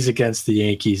 when he's against the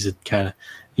Yankees, it kind of,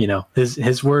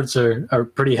 his words are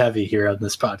pretty heavy here on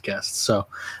this podcast. So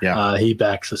he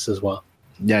backs us as well.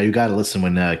 Yeah, you got to listen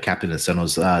when Captain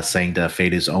Insano's saying to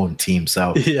fade his own team.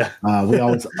 So we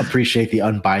always appreciate the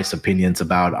unbiased opinions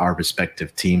about our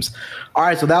respective teams. All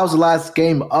right, so that was the last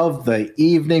game of the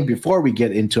evening. Before we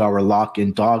get into our lock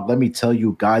in dog, let me tell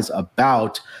you guys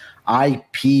about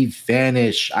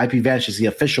IPVanish. IPVanish is the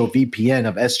official VPN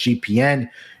of SGPN.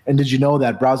 And did you know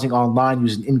that browsing online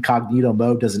using incognito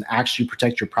mode doesn't actually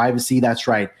protect your privacy? That's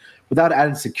right. Without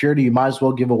added security, you might as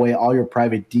well give away all your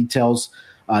private details,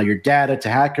 your data to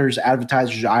hackers,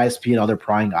 advertisers, your ISP, and other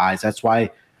prying eyes. That's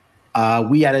why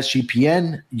we at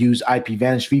SGPN use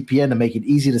IPVanish VPN to make it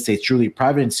easy to stay truly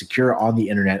private and secure on the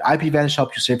internet. IPVanish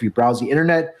helps you safely browse the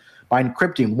internet by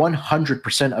encrypting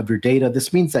 100% of your data.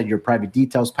 This means that your private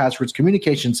details, passwords,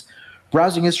 communications,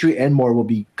 browsing history, and more will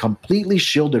be completely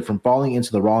shielded from falling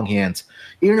into the wrong hands.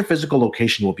 Even your physical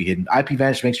location will be hidden.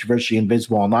 IPVanish makes you virtually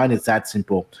invisible online. It's that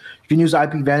simple. You can use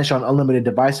IPVanish on unlimited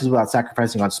devices without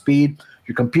sacrificing on speed.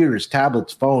 Your computers,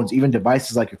 tablets, phones, even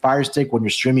devices like your Fire Stick when you're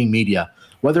streaming media.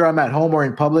 Whether I'm at home or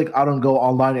in public, I don't go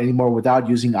online anymore without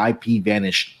using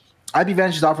IPVanish.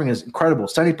 IPVanish is offering us incredible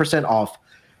 70% off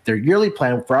their yearly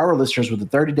plan for our listeners with a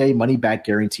 30-day money-back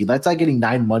guarantee. That's like getting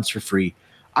 9 months for free.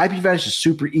 IPVanish is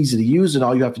super easy to use, and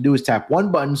all you have to do is tap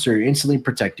one button so you're instantly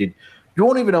protected. You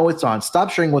won't even know it's on. Stop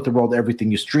sharing with the world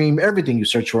everything you stream, everything you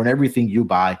search for, and everything you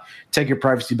buy. Take your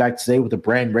privacy back today with a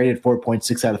brand rated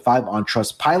 4.6 out of 5 on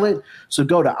Trustpilot. So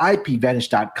go to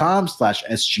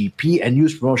IPVanish.com/SGP and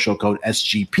use promotional code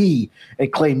SGP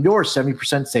and claim your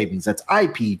 70% savings. That's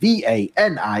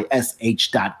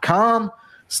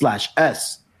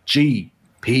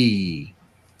IPVanish.com/SGP.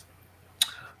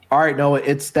 All right, Noah,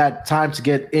 it's that time to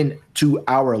get into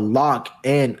our lock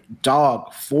and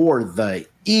dog for the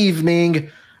evening.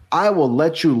 I will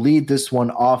let you lead this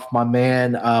one off, my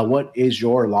man. What is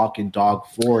your lock and dog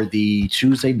for the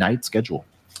Tuesday night schedule?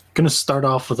 Going to start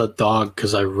off with a dog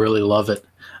because I really love it.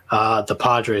 The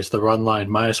Padres, the run line,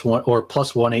 -1 or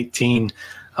 +118.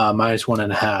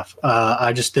 -1.5.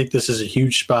 I just think this is a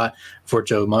huge spot for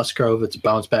Joe Musgrove. It's a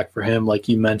bounce back for him. Like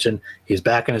you mentioned, he's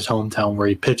back in his hometown where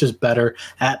he pitches better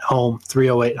at home,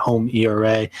 3.08 home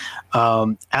ERA.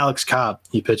 Alex Cobb,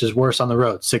 he pitches worse on the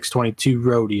road, 6.22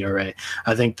 road ERA.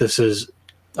 I think this is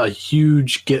a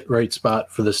huge get-right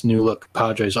spot for this new look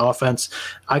Padres offense.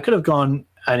 I could have gone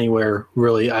anywhere,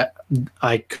 really. I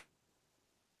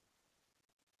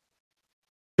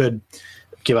could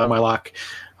give out my lock.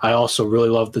 I also really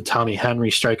love the Tommy Henry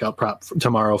strikeout prop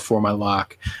tomorrow for my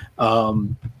lock.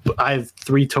 I have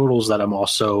 3 totals that I'm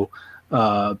also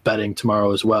betting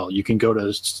tomorrow as well. You can go to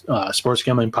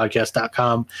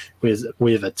sportsgamblingpodcast.com.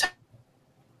 We have a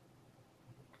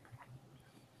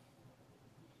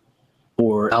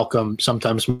or Malcolm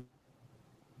sometimes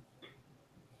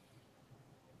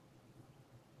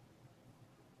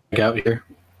out here.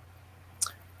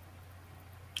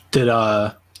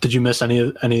 Did you miss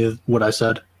any of what I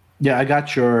said? Yeah, I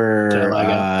got your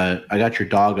I got your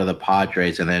dog of the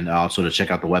Padres, and then also to check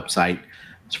out the website,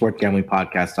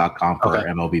 sportsgamblingpodcast.com for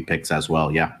MLB picks as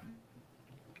well. Yeah.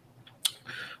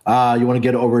 You want to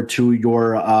get over to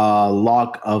your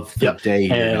lock of the day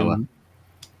here, Noah?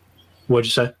 What'd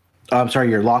you say? I'm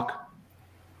sorry, your lock?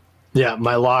 Yeah,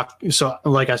 my lock. So,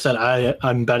 like I said,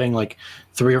 I'm betting like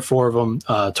 3 or 4 of them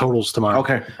totals tomorrow.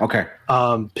 Okay.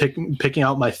 Picking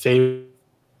out my favorite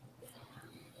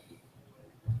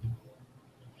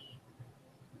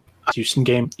Houston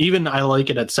game. Even I like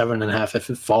it at 7.5 if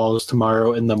it falls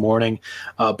tomorrow in the morning.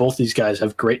 Both these guys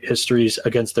have great histories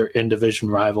against their in-division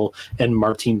rival and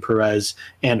Martin Perez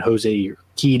and Jose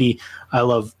Urquidy. I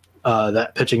love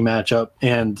that pitching matchup,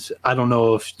 and I don't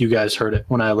know if you guys heard it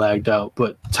when I lagged out,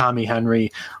 but Tommy Henry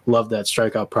loved that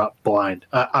strikeout prop blind.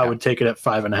 I would take it at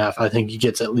 5.5. I think he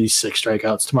gets at least 6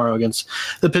 strikeouts tomorrow against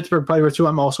the Pittsburgh Pirates, who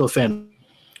I'm also a fan.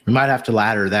 We might have to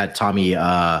ladder that Tommy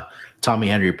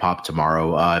Henry pop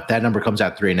tomorrow. If that number comes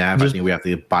out 3.5, I think we have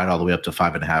to buy it all the way up to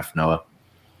 5.5, Noah.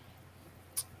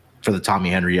 For the Tommy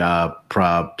Henry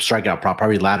strikeout prop,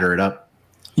 probably ladder it up.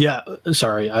 Yeah,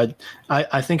 sorry. I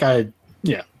think 3.5,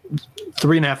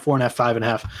 4.5,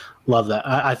 5.5. Love that.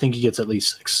 I think he gets at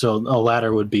least 6. So a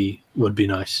ladder would be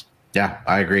nice. Yeah,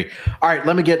 I agree. All right,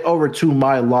 let me get over to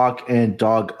my lock and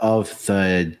dog of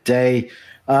the day.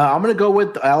 I'm going to go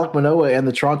with Alek Manoah and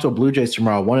the Toronto Blue Jays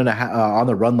tomorrow, 1.5 on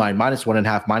the run line,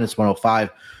 -1.5, -105.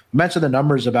 You mentioned the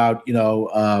numbers about,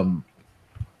 Alek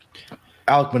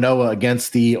Manoah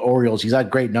against the Orioles. He's had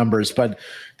great numbers, but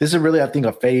this is really, I think,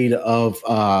 a fade of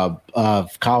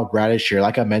Kyle Bradish here.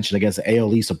 Like I mentioned, against the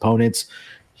AL East opponents,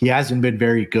 he hasn't been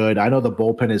very good. I know the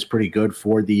bullpen is pretty good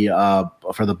for the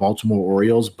Baltimore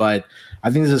Orioles, but I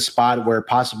think there's a spot where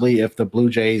possibly if the Blue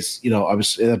Jays,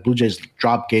 the Blue Jays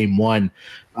drop game 1,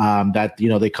 that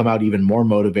they come out even more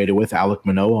motivated with Alek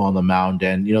Manoah on the mound,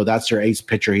 and that's their ace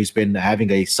pitcher. He's been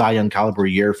having a Cy Young caliber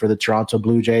year for the Toronto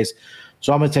Blue Jays.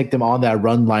 So I'm going to take them on that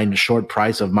run line short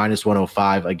price of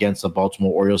 -105 against the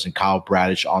Baltimore Orioles and Kyle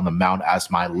Bradish on the mound as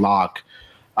my lock.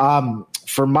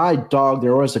 For my dog,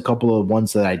 there was a couple of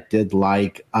ones that I did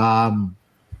like.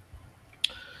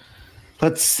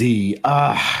 Let's see.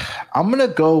 I'm going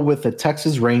to go with the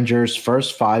Texas Rangers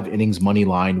first 5 innings money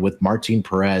line with Martin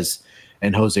Perez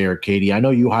and Jose Urquidy. I know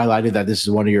you highlighted that this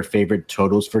is one of your favorite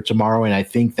totals for tomorrow, and I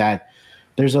think that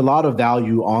there's a lot of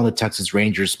value on the Texas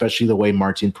Rangers, especially the way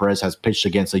Martin Perez has pitched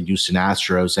against the Houston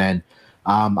Astros. And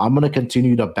I'm going to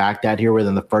continue to back that here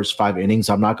within the first 5 innings.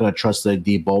 I'm not going to trust the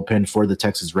bullpen for the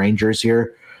Texas Rangers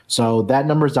here. So that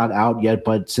number's not out yet,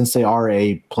 but since they are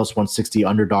a +160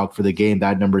 underdog for the game,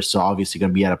 that number is still obviously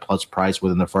going to be at a plus price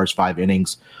within the first 5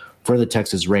 innings for the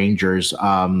Texas Rangers.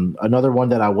 Another one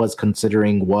that I was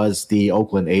considering was the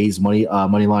Oakland A's money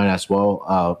line as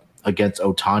well against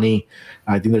Ohtani.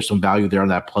 I think there's some value there on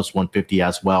that +150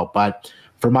 as well. But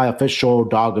for my official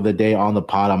dog of the day on the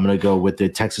pod, I'm going to go with the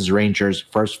Texas Rangers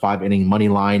first 5 inning money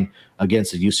line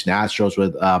against the Houston Astros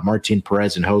with Martin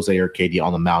Perez and Jose Urquidy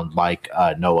on the mound, like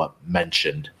Noah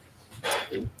mentioned.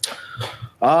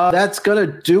 That's going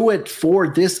to do it for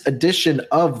this edition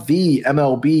of the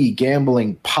MLB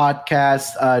Gambling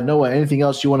Podcast. Noah, anything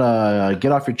else you want to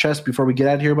get off your chest before we get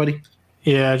out of here, buddy?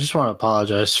 Yeah, I just want to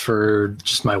apologize for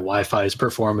just my Wi-Fi's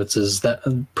performance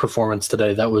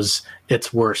today. That was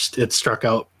its worst. It struck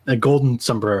out a golden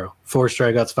sombrero, 4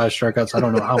 strikeouts, 5 strikeouts. I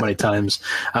don't know how many times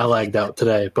I lagged out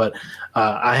today, but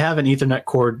I have an Ethernet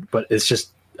cord, but it's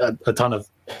just a ton of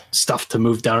stuff to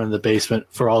move down in the basement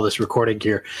for all this recording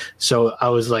gear. So I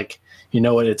was like, you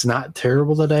know what? It's not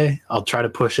terrible today. I'll try to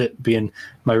push it, be in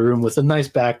my room with a nice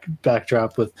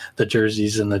backdrop with the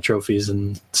jerseys and the trophies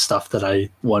and stuff that I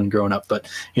won growing up. But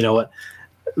you know what?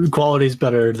 Quality is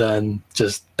better than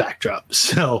just backdrop.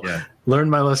 So learn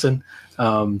my lesson.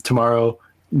 Tomorrow,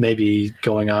 maybe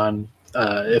going on,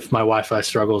 if my Wi-Fi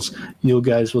struggles, you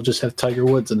guys will just have Tiger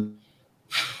Woods. And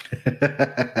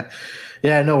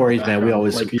yeah, no worries, man. We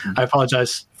always. I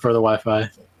apologize for the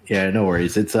Wi-Fi. Yeah, no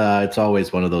worries. It's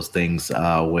always one of those things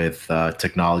with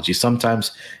technology.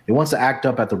 Sometimes it wants to act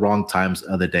up at the wrong times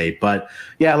of the day. But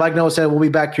yeah, like Noah said, we'll be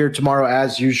back here tomorrow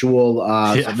as usual.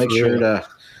 So make sure to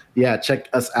check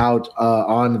us out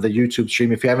on the YouTube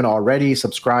stream. If you haven't already,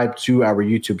 subscribe to our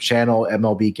YouTube channel,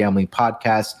 MLB Gambling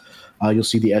Podcast. You'll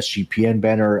see the SGPN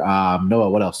banner. Noah,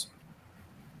 what else?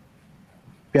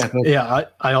 Yeah,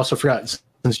 I also forgot,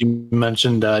 since you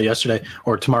mentioned yesterday,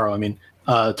 or tomorrow, I mean.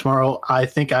 Tomorrow, I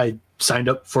think I signed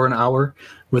up for an hour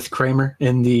with Kramer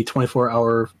in the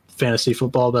 24-hour fantasy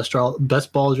football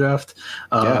best ball draft.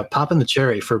 Popping the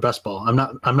cherry for best ball. I'm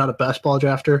not a best ball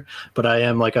drafter, but I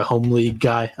am like a home league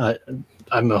guy.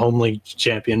 I'm a home league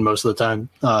champion most of the time.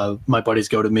 My buddies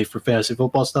go to me for fantasy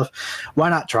football stuff. Why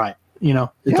not try it? You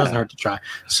know, it doesn't hurt to try.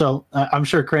 So I'm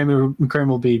sure Kramer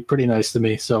will be pretty nice to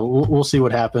me. So we'll see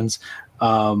what happens.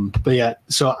 But yeah,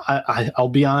 so I'll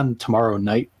be on tomorrow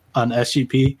night on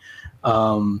SGP,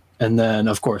 and then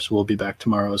of course we'll be back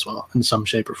tomorrow as well in some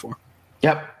shape or form.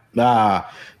 Yep.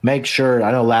 Make sure,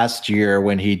 I know last year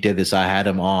when he did this, I had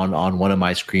him on one of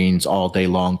my screens all day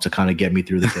long to kind of get me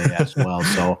through the day as well.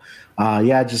 So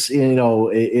just, you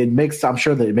know, I'm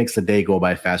sure that it makes the day go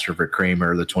by faster for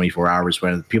Kramer, the 24 hours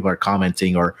when people are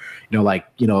commenting, or, you know, like,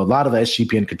 you know, a lot of the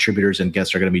SGPN contributors and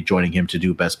guests are going to be joining him to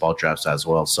do best ball drafts as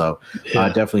well. So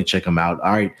definitely check him out.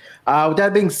 All right. With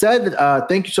that being said,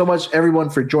 thank you so much, everyone,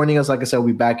 for joining us. Like I said, we'll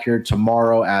be back here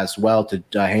tomorrow as well to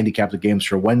handicap the games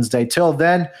for Wednesday. Till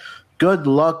then, good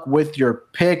luck with your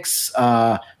picks.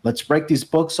 Let's break these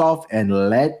books off and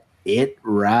let it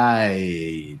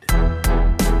ride.